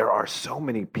 But there are so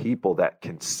many people that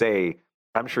can say,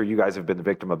 I'm sure you guys have been the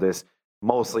victim of this,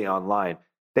 mostly online.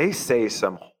 They say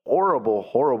some horrible,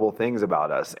 horrible things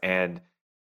about us. And,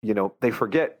 you know, they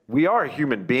forget we are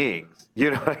human beings.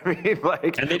 You know what I mean?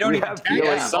 Like, and they don't even tag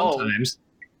us sometimes.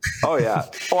 Oh yeah.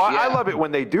 Oh, I love it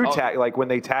when they do tag, like when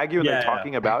they tag you and they're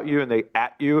talking about you and they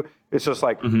at you. It's just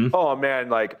like, oh man,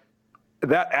 like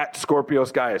that at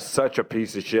Scorpios guy is such a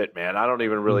piece of shit, man. I don't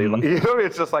even really, like, you know,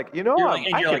 it's just like, you know,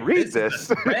 I can read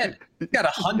this. You got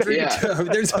 100.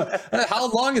 There's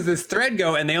how long does this thread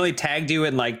go? And they only tagged you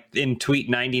in tweet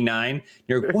 99.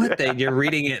 You're what? You're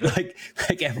reading it like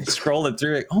I'm scrolling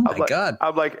through it. Oh my God.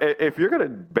 I'm like, if you're gonna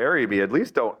bury me, at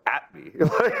least don't at me. You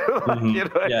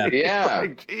know,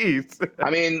 like, geez.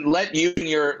 I mean, let you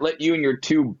and your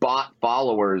two bot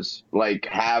followers like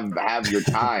have your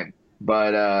time.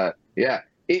 But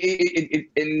we're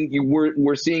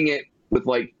seeing it with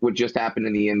like what just happened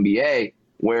in the NBA,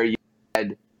 where you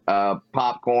had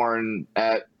popcorn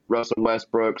at Russell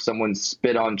Westbrook, someone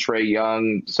spit on Trae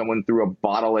Young, someone threw a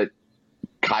bottle at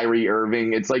Kyrie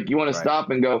Irving. It's like, you want to stop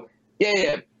and go,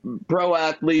 pro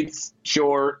athletes,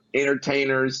 sure,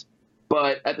 entertainers,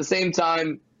 but at the same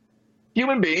time,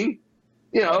 human being,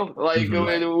 you know, like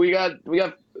we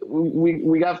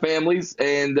got families,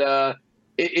 and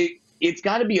it's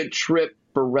got to be a trip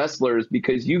for wrestlers,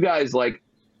 because you guys, like,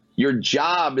 your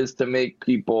job is to make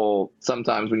people,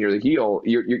 sometimes when you're the heel,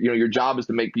 your job is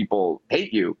to make people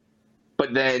hate you.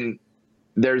 But then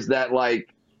there's that,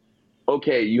 like,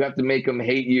 okay, you have to make them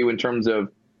hate you in terms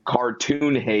of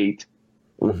cartoon hate,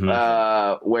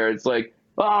 where it's like,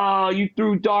 oh, you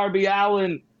threw Darby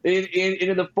Allin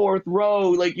into the fourth row,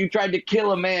 like you tried to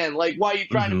kill a man, like why are you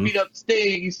trying to beat up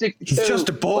Sting? He's 62. He's just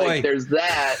a boy. Like, there's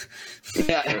that.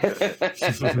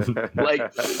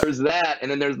 Like there's that,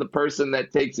 and then there's the person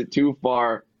that takes it too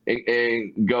far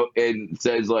and go and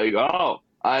says like, oh,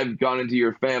 I've gone into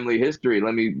your family history,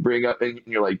 let me bring up, and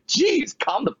you're like, geez,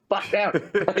 calm the fuck down.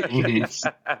 Like,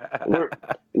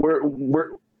 we're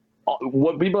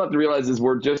what people have to realize is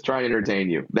we're just trying to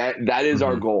entertain you. That is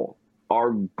our goal.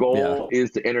 Our goal is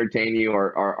to entertain you.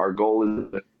 Our goal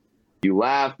is to make you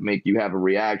laugh, make you have a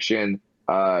reaction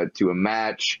to a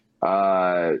match,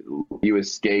 you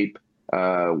escape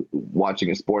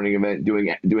watching a sporting event,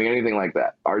 doing anything like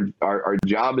that. Our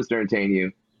job is to entertain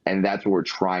you, and that's what we're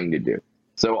trying to do.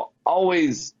 So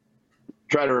always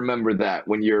try to remember that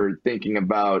when you're thinking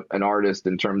about an artist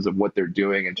in terms of what they're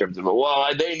doing, in terms of, well,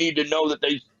 they need to know that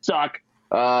they suck.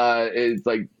 It's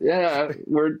like,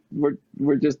 we're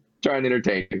just trying to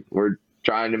entertain you. We're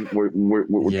trying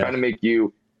to make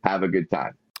you have a good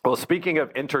time. Well, speaking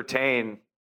of entertain,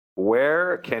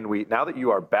 where can we, now that you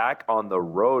are back on the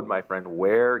road, my friend,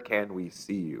 where can we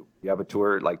see you? You have a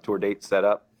tour date set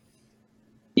up?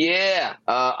 Yeah,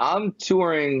 I'm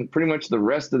touring pretty much the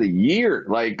rest of the year.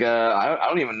 Like, I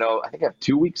don't even know. I think I have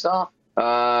 2 weeks off.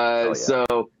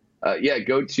 So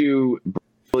go to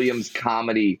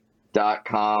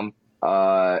WilliamsComedy.com,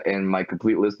 and my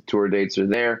complete list of tour dates are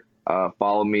there.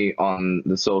 Follow me on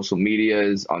the social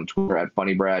medias, on Twitter at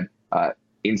FunnyBrad,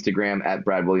 Instagram at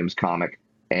Brad Williams Comic,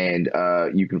 and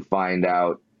you can find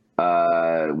out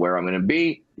where I'm going to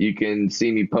be. You can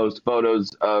see me post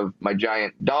photos of my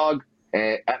giant dog.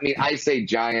 I mean, I say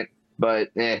giant,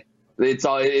 but it's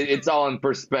all in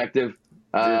perspective.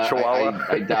 Chihuahua?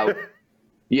 I doubt.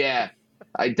 Yeah,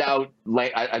 I doubt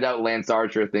Lance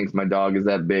Archer thinks my dog is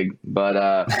that big, but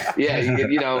yeah,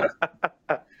 you know.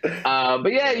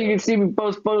 But yeah, you can see me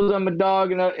post photos on my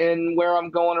dog and where I'm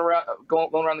going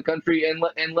around the country, and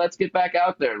let's get back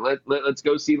out there. Let's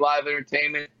go see live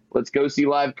entertainment. Let's go see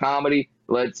live comedy.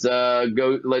 Let's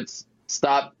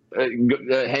stop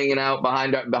hanging out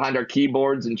behind our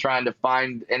keyboards and trying to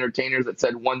find entertainers that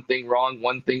said one thing wrong,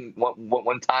 one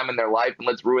time in their life, and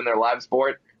let's ruin their lives for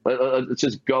it. Let's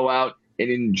just go out and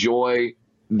enjoy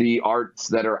the arts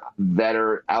that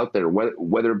are out there,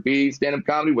 whether it be stand-up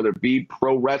comedy, whether it be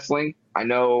pro wrestling. I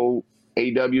know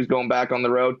AEW is going back on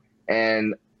the road,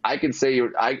 and I can say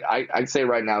I say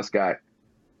right now, Sky,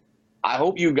 I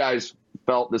hope you guys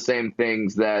felt the same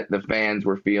things that the fans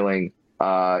were feeling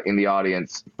in the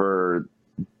audience for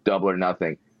Double or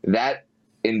Nothing. That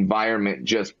environment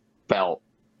just felt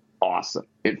awesome.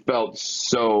 It felt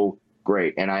so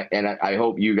great, and I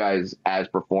hope you guys as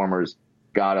performers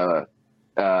got a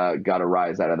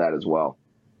rise out of that as well.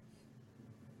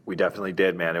 We definitely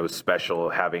did, man. It was special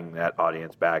having that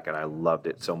audience back, and I loved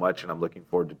it so much, and I'm looking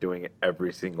forward to doing it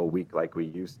every single week like we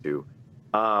used to.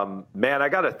 Man, I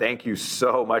got to thank you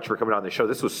so much for coming on the show.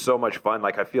 This was so much fun.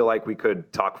 Like, I feel like we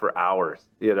could talk for hours.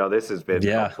 You know, this has been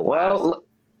a blast. Well,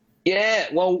 yeah.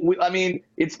 Well, I mean,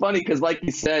 it's funny because, like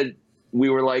you said, we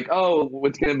were like, oh,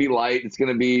 it's going to be light. It's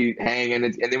going to be hanging.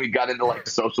 And then we got into, like,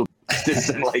 social justice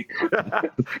and, like,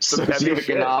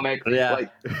 socioeconomic,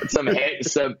 like, some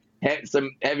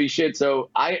heavy shit. So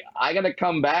I got to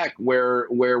come back where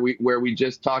we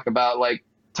just talk about, like,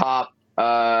 top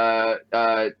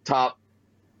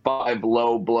 5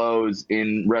 low blows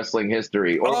in wrestling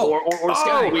history, or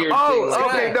Sky, weird things.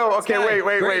 Okay, no, okay, Sky.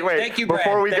 wait. Thank you, Brad.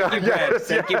 Before we go,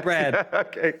 Thank you, Brad.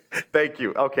 Okay, thank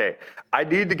you. Okay, I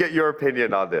need to get your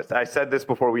opinion on this. I said this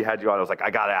before we had you on. I was like, I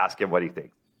gotta ask him what he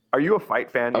thinks. Are you a fight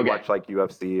fan? You watch like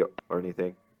UFC or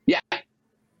anything? Yeah.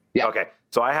 Okay,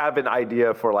 so I have an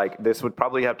idea for, like, this would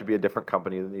probably have to be a different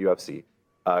company than the UFC.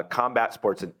 Combat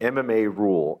sports, an MMA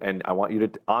rule, and I want you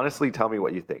to honestly tell me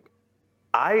what you think.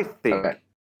 I think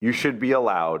you should be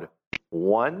allowed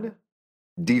 1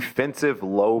 defensive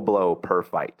low blow per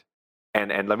fight.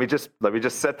 And let me just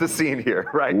set the scene here,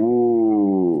 right?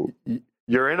 Ooh.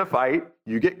 You're in a fight,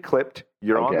 you get clipped,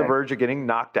 you're on the verge of getting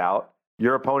knocked out.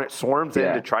 Your opponent swarms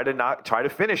in to try to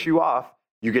finish you off.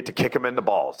 You get to kick him in the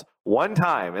balls 1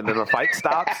 time, and then the fight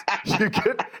stops.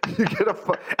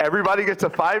 Everybody gets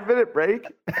a 5-minute break,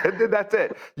 and then that's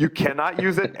it. You cannot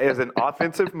use it as an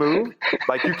offensive move.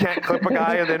 Like, you can't clip a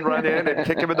guy and then run in and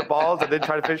kick him in the balls and then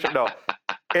try to finish him. No,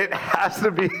 it has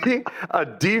to be a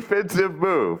defensive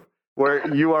move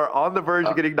where you are on the verge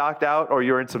of getting knocked out, or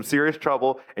you're in some serious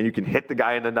trouble, and you can hit the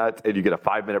guy in the nuts, and you get a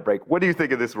 5-minute break. What do you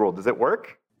think of this rule? Does it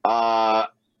work?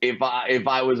 If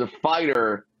I was a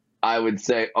fighter, I would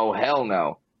say, oh, hell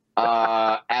no.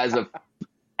 As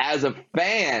a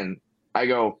fan, I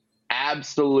go,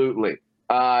 absolutely.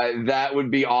 That would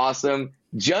be awesome.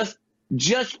 Just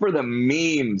for the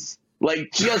memes,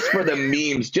 like, just for the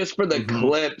memes, just for the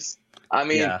clips. I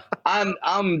mean,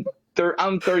 I'm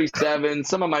 37.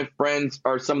 Some of my friends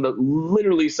are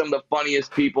literally some of the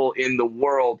funniest people in the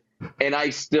world, and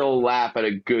I still laugh at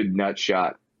a good nut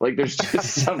shot. Like, there's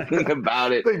just something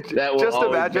about it that will just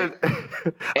imagine.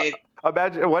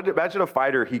 Imagine a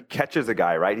fighter. He catches a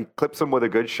guy, right? He clips him with a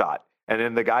good shot, and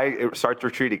then the guy starts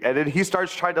retreating, and then he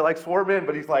starts trying to, like, swarm in,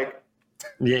 but he's like,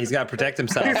 he's got to protect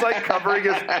himself. He's like covering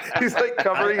his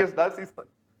nuts. He's like.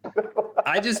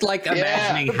 I just like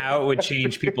imagining how it would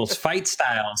change people's fight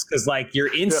styles, because, like,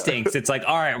 your instincts, it's like,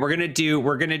 all right, we're gonna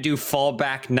do fall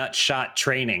back nut shot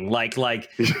training, like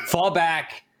fall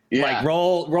back. Yeah. Like,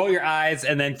 roll your eyes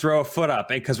and then throw a foot up,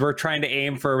 because we're trying to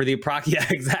aim for the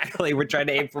exactly. We're trying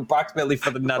to aim for approximately for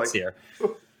the nuts here.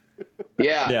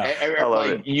 Yeah.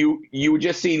 Like, you would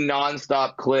just see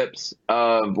nonstop clips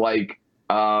of, like,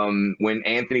 when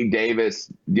Anthony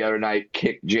Davis the other night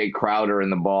kicked Jay Crowder in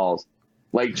the balls,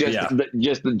 like, just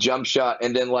the jump shot,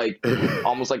 and then, like,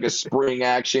 almost like a spring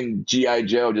action G.I.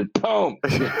 Joe, just boom.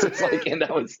 It's like, and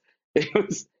it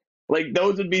was. Like,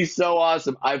 those would be so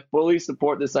awesome. I fully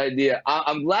support this idea.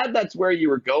 I'm glad that's where you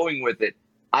were going with it.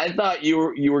 I thought you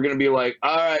were going to be like,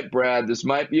 all right, Brad, this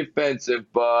might be offensive,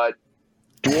 but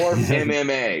dwarf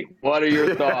MMA. What are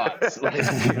your thoughts? Like,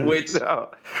 which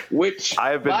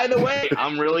by the way,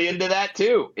 I'm really into that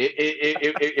too.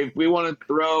 If we want to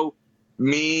throw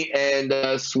me and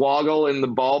Swoggle in the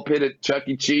ball pit at Chuck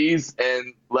E. Cheese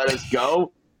and let us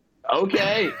go,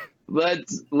 okay,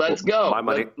 let's go. My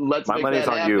money's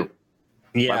on happen. you.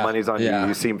 Yeah. My money's on you.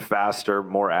 You seem faster,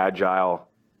 more agile.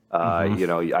 You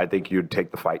know, I think you'd take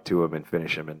the fight to him and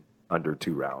finish him in under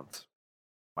 2 rounds.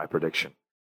 My prediction.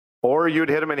 Or you'd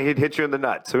hit him and he'd hit you in the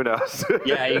nuts. Who knows?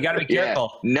 Yeah, you got to be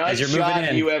careful Nut as you're shot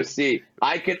moving in. UFC.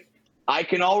 I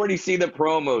can already see the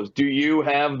promos. Do you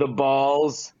have the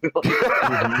balls?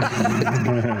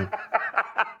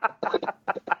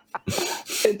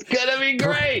 It's gonna be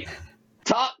great.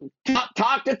 Talk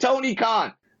to Tony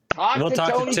Khan. Talk to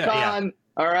Tony Khan. Yeah.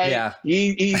 All right. Yeah.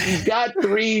 He's got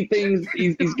 3 things.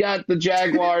 He's got the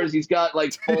Jaguars. He's got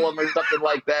like Fulham or something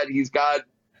like that. He's got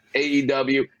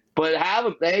AEW. But have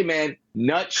him, hey man,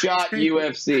 nut shot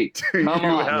UFC. Come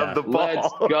on, let's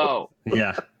go.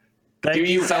 Yeah. Thank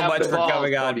you so much for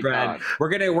coming on, Tony Brad. Khan?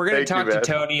 We're gonna talk to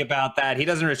Tony about that. He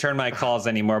doesn't return my calls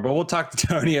anymore, but we'll talk to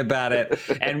Tony about it.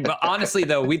 But honestly,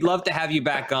 though, we'd love to have you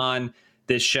back on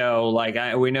this show. Like,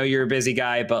 we know you're a busy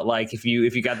guy, but like, if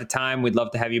you got the time, we'd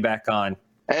love to have you back on.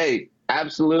 Hey,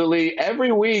 absolutely.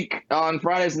 Every week on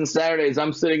Fridays and Saturdays,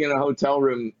 I'm sitting in a hotel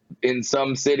room in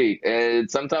some city,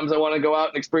 and sometimes I want to go out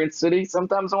and experience the city.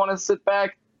 Sometimes I want to sit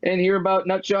back and hear about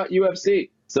Nutshot UFC.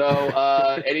 So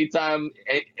anytime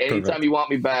you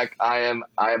want me back, I am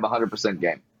 100%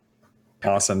 game.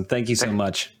 Awesome. Thank you so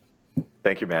much.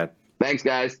 Thank you, man. Thanks,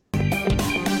 guys.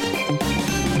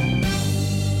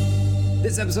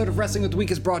 This episode of Wrestling with the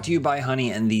Week is brought to you by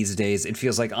Honey, and these days it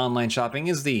feels like online shopping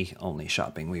is the only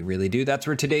shopping we really do. That's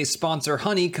where today's sponsor,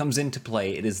 Honey, comes into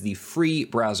play. It is the free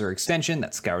browser extension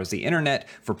that scours the internet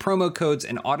for promo codes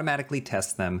and automatically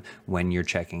tests them when you're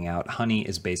checking out. Honey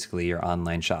is basically your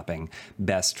online shopping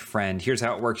best friend. Here's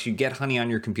how it works. You get Honey on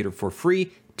your computer for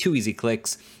free. 2 easy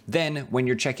clicks. Then, when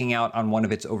you're checking out on one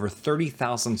of its over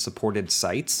 30,000 supported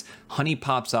sites, Honey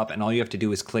pops up and all you have to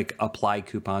do is click apply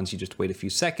coupons. You just wait a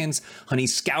few seconds. Honey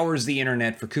scours the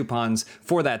internet for coupons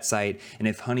for that site, and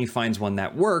if Honey finds one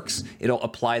that works, it'll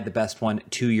apply the best one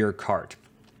to your cart.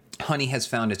 Honey has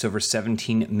found its over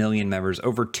 17 million members,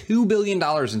 over $2 billion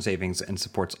in savings, and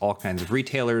supports all kinds of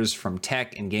retailers, from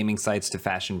tech and gaming sites to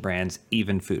fashion brands,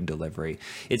 even food delivery.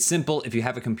 It's simple. If you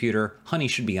have a computer, Honey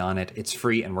should be on it. It's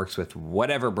free and works with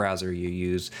whatever browser you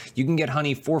use. You can get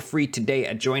Honey for free today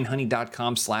at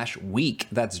joinhoney.com/week.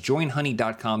 That's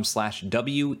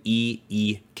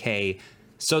joinhoney.com/WEEK.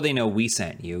 So they know we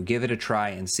sent you. Give it a try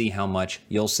and see how much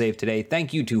you'll save today.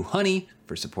 Thank you to Honey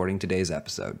for supporting today's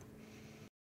episode.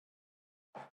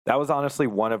 That was honestly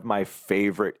one of my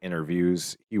favorite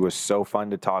interviews. He was so fun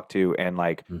to talk to, and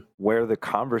like where the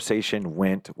conversation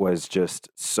went was just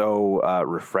so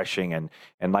refreshing, and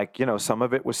like, you know, some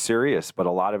of it was serious, but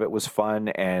a lot of it was fun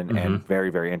and very,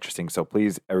 very interesting. So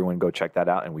please, everyone, go check that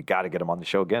out, and we got to get him on the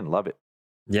show again. Love it.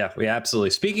 Yeah, we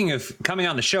absolutely. Speaking of coming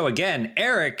on the show again,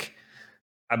 Eric,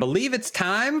 I believe it's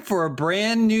time for a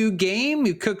brand new game.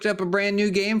 You cooked up a brand new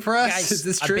game for us. Guys, Is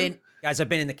this true? I've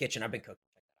been in the kitchen. I've been cooking.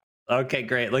 Okay,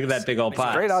 great. Look at that big old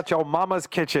pot. Straight out your mama's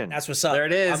kitchen. That's what's up. There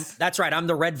it is. That's right. I'm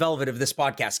the red velvet of this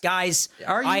podcast. Guys,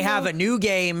 Are you? I have a new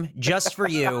game just for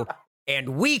you,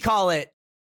 and we call it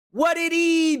What It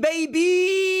Eat,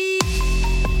 baby!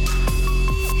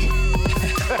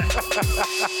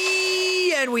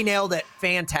 And we nailed it.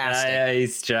 Fantastic.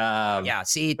 Nice job. Yeah,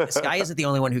 see, this guy isn't the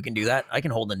only one who can do that. I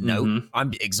can hold a note.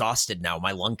 I'm exhausted now.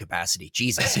 My lung capacity.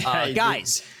 Jesus.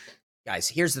 Guys,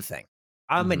 here's the thing.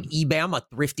 I'm an eBay. I'm a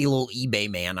thrifty little eBay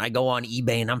man. I go on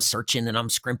eBay and I'm searching and I'm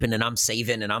scrimping and I'm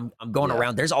saving and I'm going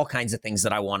around. There's all kinds of things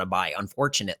that I want to buy.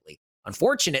 Unfortunately,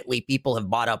 people have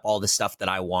bought up all the stuff that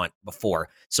I want before.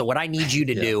 So what I need you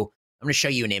to do, I'm going to show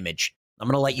you an image. I'm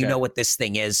going to let you know what this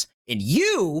thing is. And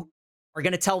you are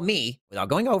going to tell me, without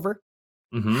going over,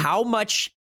 how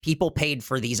much people paid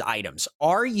for these items.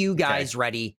 Are you guys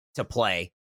ready to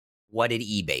play What It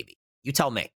Eat, baby? You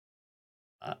tell me.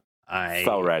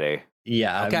 So ready.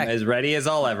 Yeah, I'm as ready as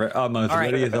I'll ever. I'm as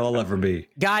ready as I'll ever be.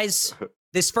 Guys,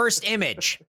 this first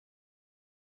image.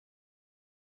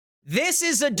 This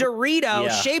is a Dorito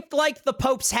shaped like the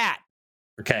Pope's hat.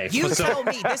 Okay. You tell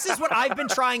me. This is what I've been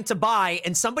trying to buy,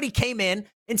 and somebody came in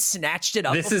and snatched it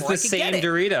up. This is the same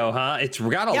Dorito, huh? It's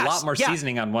got a lot more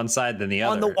seasoning on one side than the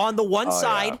other. On the one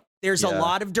side, there's a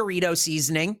lot of Dorito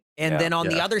seasoning. And then on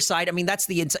the other side, I mean, that's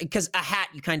the inside, because a hat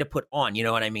you kind of put on, you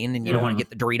know what I mean? And you don't want to get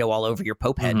the Dorito all over your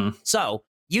Pope head. So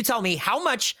you tell me, how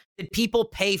much did people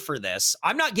pay for this?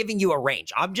 I'm not giving you a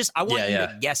range. I want you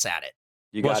to guess at it.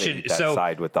 You got to eat that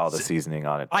side with all the seasoning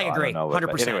on it. I agree,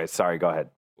 100%. Anyway, sorry, go ahead.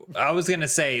 I was gonna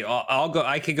say I'll go.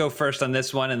 I could go first on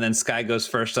this one, and then Sky goes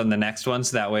first on the next one,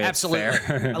 so that way it's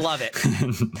fair. I love it.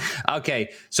 Okay,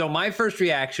 so my first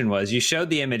reaction was you showed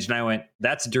the image, and I went,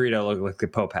 "That's a Dorito, look like the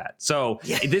Pope hat." So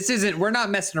this isn't. We're not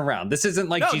messing around. This isn't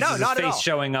like Jesus' face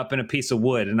showing up in a piece of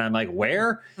wood, and I'm like,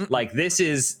 where? Like this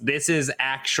is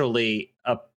actually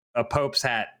a Pope's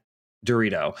hat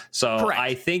Dorito. So Correct.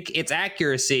 I think its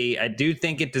accuracy, I do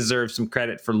think it deserves some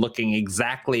credit for looking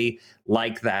exactly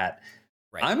like that.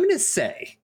 Right. I'm going to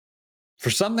say, for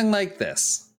something like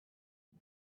this,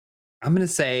 I'm going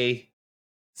to say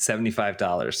 $75.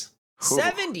 $75.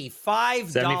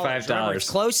 $75. Remember, it's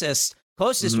closest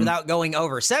Mhm. without going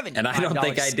over $75. And I don't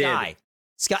think I did.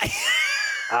 Sky.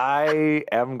 I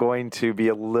am going to be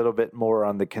a little bit more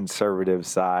on the conservative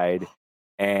side,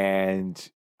 and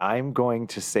I'm going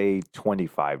to say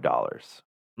 $25.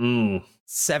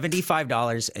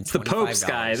 $75 and It's the Pope's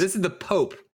guy. This is the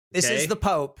Pope. This okay? is the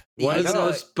Pope. One of the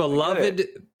most beloved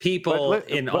people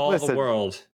in all listen, the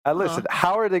world. Listen,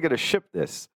 how are they going to ship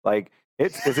this? Like,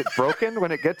 is it broken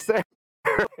when it gets there?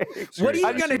 What are you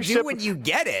How going to do ship- when you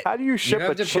get it? How do you ship You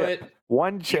have a to chip? put-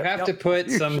 One chip. You have to put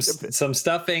You some ship it. some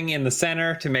stuffing in the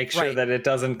center to make sure Right. that it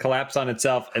doesn't collapse on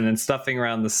itself, and then stuffing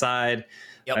around the side.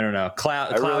 Yep. I don't know.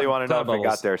 I really want to know if it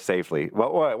got there safely.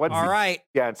 What's All right,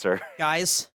 the answer?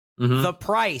 guys. Mhm. The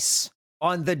price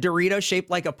on the Dorito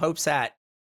shaped like a Pope's hat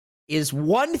is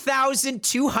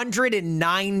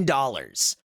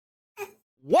 $1,209.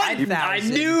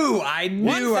 I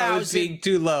knew I was being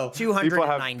too low.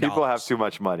 $209. People have too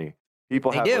much money.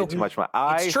 People They have do. way too much money.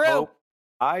 It's true.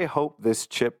 I hope this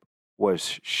chip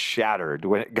was shattered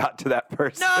when it got to that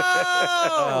person. No!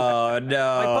 Oh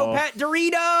My Pope no. hat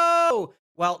Dorito.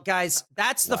 Well, guys,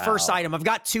 that's the first Wow. item. I've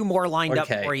got two more lined up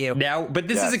for you. Now, but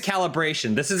this is a Yes.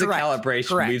 calibration. This is Correct. a calibration.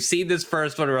 Correct. We've seen this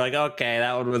first one. We're like, okay,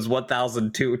 that one was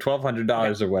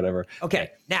 $1,200 or whatever. Okay,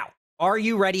 now, are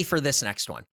you ready for this next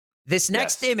one? This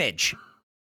next Yes. image,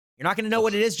 you're not going to know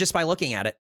what it is just by looking at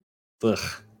it. Ugh.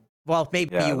 Well,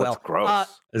 maybe Yeah, you will. that's gross.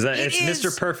 Is that It it's is-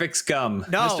 Mr. Perfect's gum?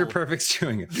 No. Mr. Perfect's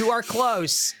chewing gum. You are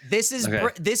close. This is Okay.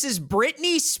 this is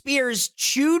Britney Spears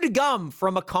chewed gum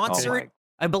from a Oh concert,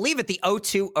 I believe, at the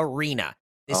O2 Arena.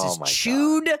 This Oh is my God.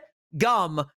 chewed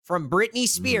gum from Britney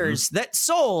Mm-hmm. Spears that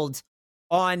sold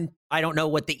on, I don't know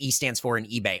what the E stands for in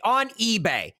eBay, on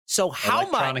eBay. So how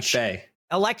Electronic much? Bay.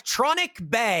 Electronic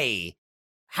Bay.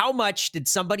 How much did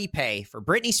somebody pay for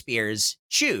Britney Spears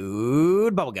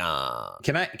chewed bubblegum?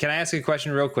 Can I ask you a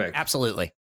question real quick?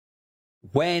 Absolutely.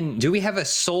 When do we have a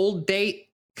sold date?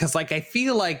 Because like I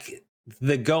feel like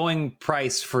the going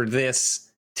price for this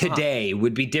today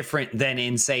would be different than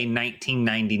in say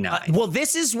 1999. Well,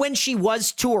 this is when she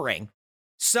was touring.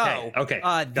 So, Okay,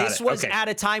 got this it. was Okay. at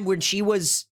a time when she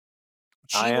was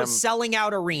selling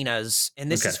out arenas,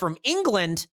 and this Okay. is from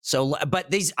England. So,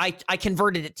 but these I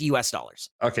converted it to US dollars.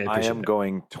 Okay, I appreciate am it.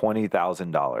 going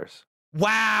 $20,000.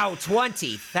 Wow,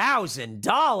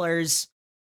 $20,000.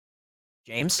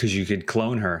 James, Because you could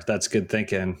clone her. That's good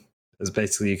thinking. Is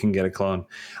basically you can get a clone.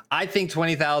 I think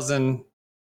 20,000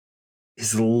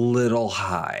 is a little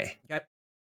high. Okay.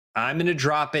 I'm gonna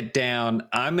drop it down.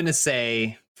 I'm gonna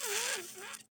say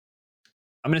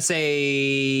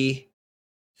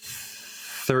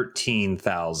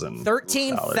 $13,000.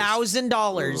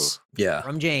 $13,000 Yeah.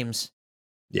 from James.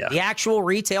 Yeah. The actual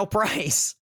retail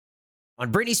price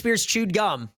on Britney Spears chewed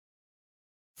gum,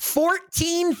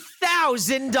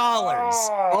 $14,000.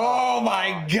 Oh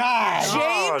my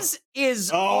god. James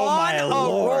is Oh, on my a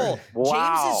Lord. roll.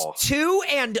 Wow. James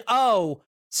is 2-0.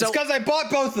 So it's because I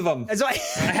bought both of them. as I,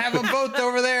 I have them both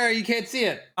over there. You can't see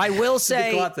it. I will You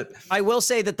say, got it. I will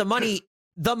say that the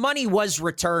money was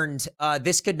returned.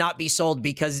 This could not be sold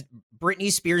because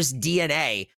Britney Spears'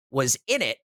 DNA was in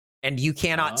it, and you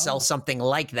cannot Oh. sell something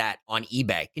like that on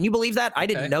eBay. Can you believe that? I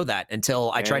didn't Okay. know that until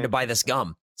I tried to buy this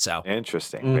gum. So,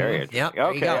 Interesting. Very Mhm. interesting. Yep, there you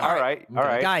Okay. go. All right. All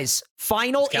right. guys,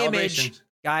 final It's image. calibration.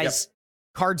 Guys,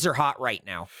 cards are hot right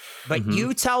now. But Mhm.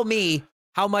 you tell me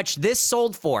how much this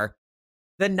sold for.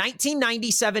 The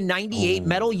 1997-98 Ooh.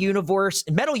 Metal Universe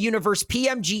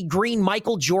PMG Green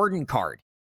Michael Jordan card.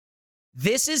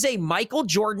 This is a Michael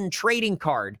Jordan trading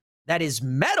card that is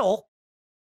metal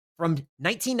from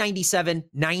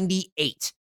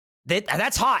 1997-98.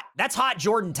 That's hot. That's hot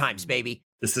Jordan times, baby.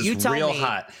 This is You tell real me.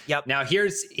 hot. Yep. Now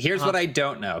here's what I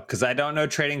don't know because I don't know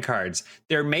trading cards.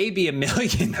 There may be a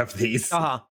million of these.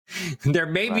 Uh-huh. There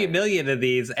may be a Right. million of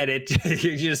these, and it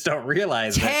you just don't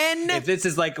realize it. 10 If this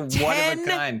is like one of 10 a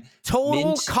kind, total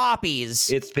Mint. copies.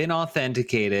 it's been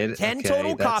authenticated. 10 Okay,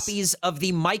 total that's copies of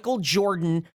the Michael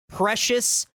Jordan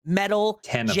Precious Metal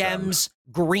 10 of Gems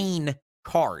Green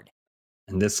card.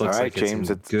 And this All looks right, like James.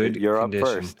 it's in good You're condition.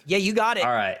 up first. Yeah, you got it.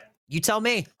 All right, You tell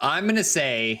me. I'm gonna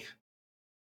say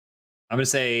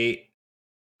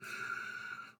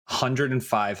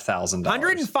 $105,000.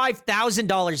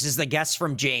 $105,000 is the guess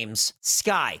from James.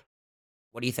 Sky,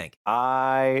 what do you think?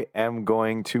 I am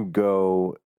going to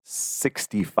go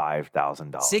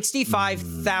 $65,000.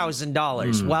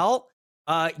 $65,000. Mm. Well,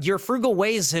 Your frugal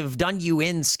ways have done you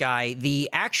in, Sky. The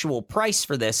actual price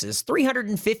for this is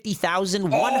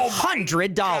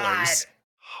 $350,100.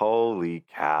 Holy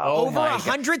cow. Over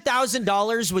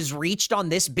 $100,000 was reached on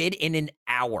this bid in an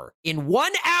hour. In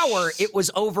 1 hour, it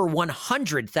was over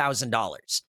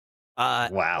 $100,000.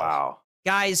 Wow.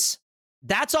 Guys,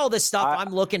 that's all the stuff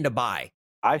I'm looking to buy.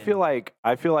 I feel like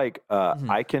I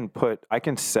can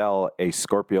sell a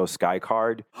Scorpio Sky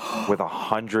card with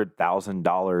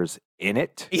 $100,000 in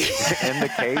it in the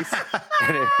case,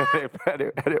 and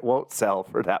it won't sell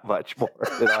for that much more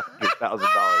than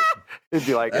 $100,000. It'd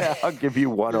be like, yeah, I'll give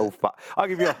you 105. I'll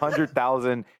give you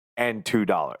 $100,000 and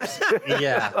 $2.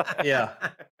 Yeah.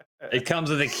 It comes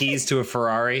with the keys to a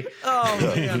Ferrari. Oh,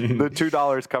 man. The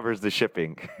 $2 covers the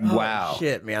shipping. Wow. Oh,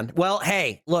 shit, man. Well,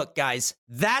 hey, look, guys,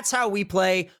 that's how we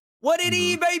play What Did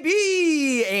eBay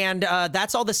Be? And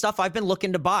that's all the stuff I've been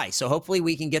looking to buy. So hopefully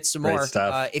we can get some Great more.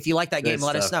 stuff. If you like that game, Great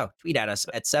let us stuff. know. Tweet at us,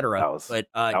 etc. But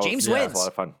James That wins. was a lot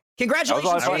of fun. Congratulations,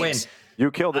 That was a lot of James. fun. You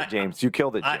killed it, James. You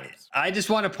killed it, James. I just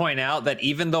want to point out that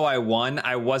even though I won,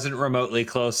 I wasn't remotely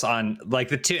close on like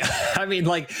the two. I mean,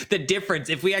 like the difference.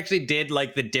 If we actually did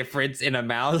like the difference in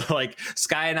amount, like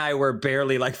Sky and I were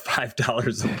barely like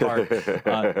 $5 apart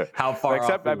on how far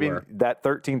Except, off we were. that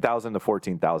 $13,000 to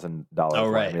 $14,000. Oh,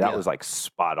 right. I mean, that was like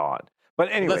spot on.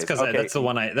 But anyway, That's because that's the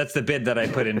one that's the bid that I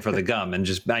put in for the gum, and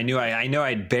just I knew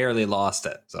I'd barely lost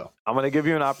it. So I'm going to give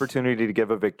you an opportunity to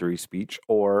give a victory speech,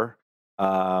 or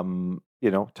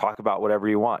talk about whatever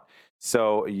you want.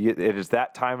 So it is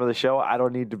that time of the show. I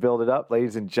don't need to build it up,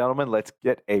 ladies and gentlemen. Let's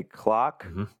get a clock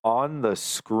on the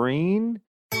screen.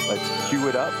 Let's cue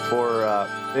it up for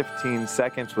 15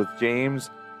 seconds with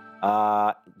James.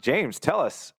 James, tell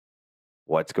us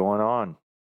what's going on.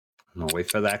 I'm gonna wait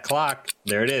for that clock.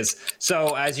 There it is.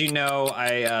 So, as you know,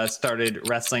 I started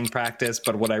wrestling practice,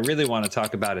 but what I really want to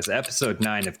talk about is episode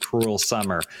 9 of Cruel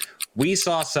Summer. We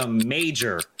saw some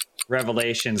major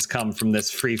revelations come from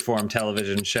this freeform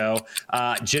television show.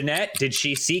 Jeanette, did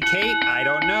she see Kate? I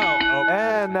don't know. Oh.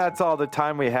 And that's all the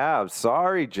time we have.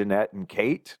 Sorry, Jeanette and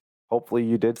Kate. Hopefully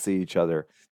you did see each other.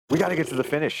 We got to get to the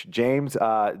finish. James,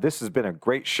 this has been a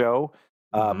great show.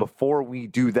 Before we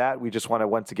do that, we just want to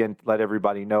once again let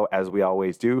everybody know, as we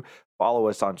always do, follow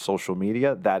us on social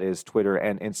media. That is Twitter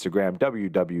and Instagram,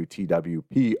 WWTWPOD.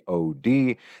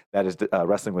 That is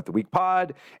Wrestling with the Week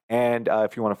Pod. And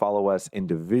if you want to follow us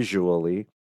individually,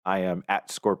 I am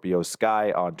at Scorpio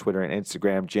Sky on Twitter and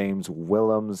Instagram, James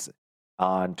Willems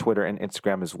on Twitter and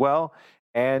Instagram as well.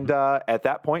 And at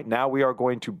that point, now we are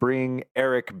going to bring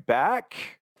Eric back.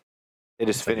 It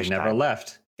is finished. Never time.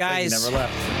 left. Guys, Never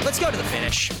left. let's go to the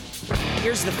finish.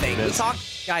 Here's the thing.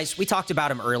 We talked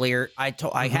about him earlier. I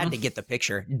had to get the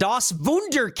picture. Das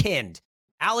Wunderkind.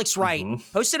 Alex Wright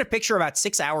posted a picture about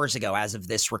 6 hours ago as of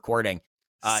this recording,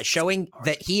 showing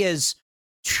that he is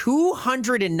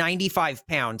 295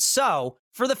 pounds. So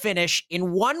for the finish,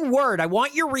 in one word, I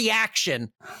want your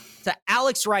reaction to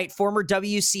Alex Wright, former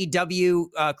WCW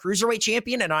Cruiserweight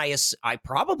champion, and I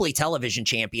probably television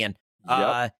champion.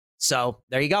 Yep. So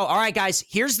there you go. All right, guys,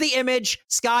 here's the image.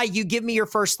 Sky, you give me your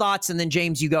first thoughts, and then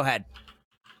James, you go ahead.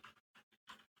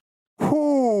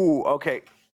 Ooh, okay.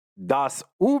 Das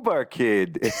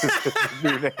Uberkid is his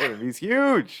new name. He's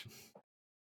huge.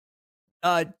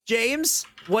 James,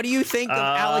 what do you think of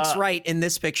Alex Wright in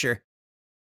this picture?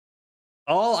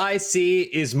 All I see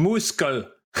is muscle.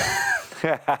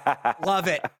 Love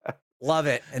it. Love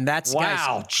it. And that's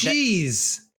Wow. guys,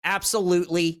 Jeez.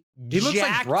 Absolutely. He looks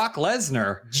like Brock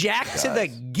Lesnar. Jacked to the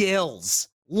gills.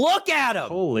 Look at him.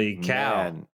 Holy cow.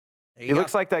 Man. He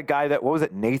looks like that guy what was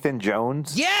it, Nathan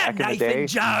Jones? Yeah, back in the Nathan day?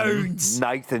 Jones.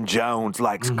 Nathan Jones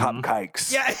likes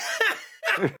cupcakes. Yeah.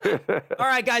 All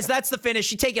right, guys, that's the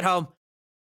finish. You take it home.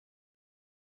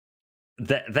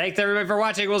 Thanks, everybody, for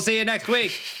watching. We'll see you next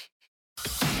week.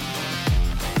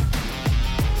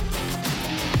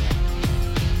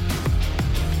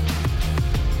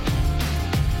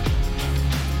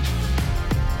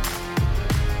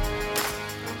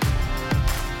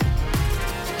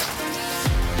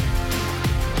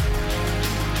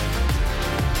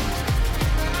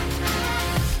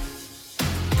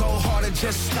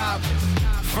 Just stop.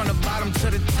 From the bottom to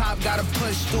the top, gotta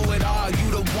push through it all. You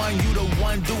the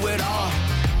one, do it all.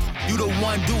 You the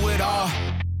one, do it all.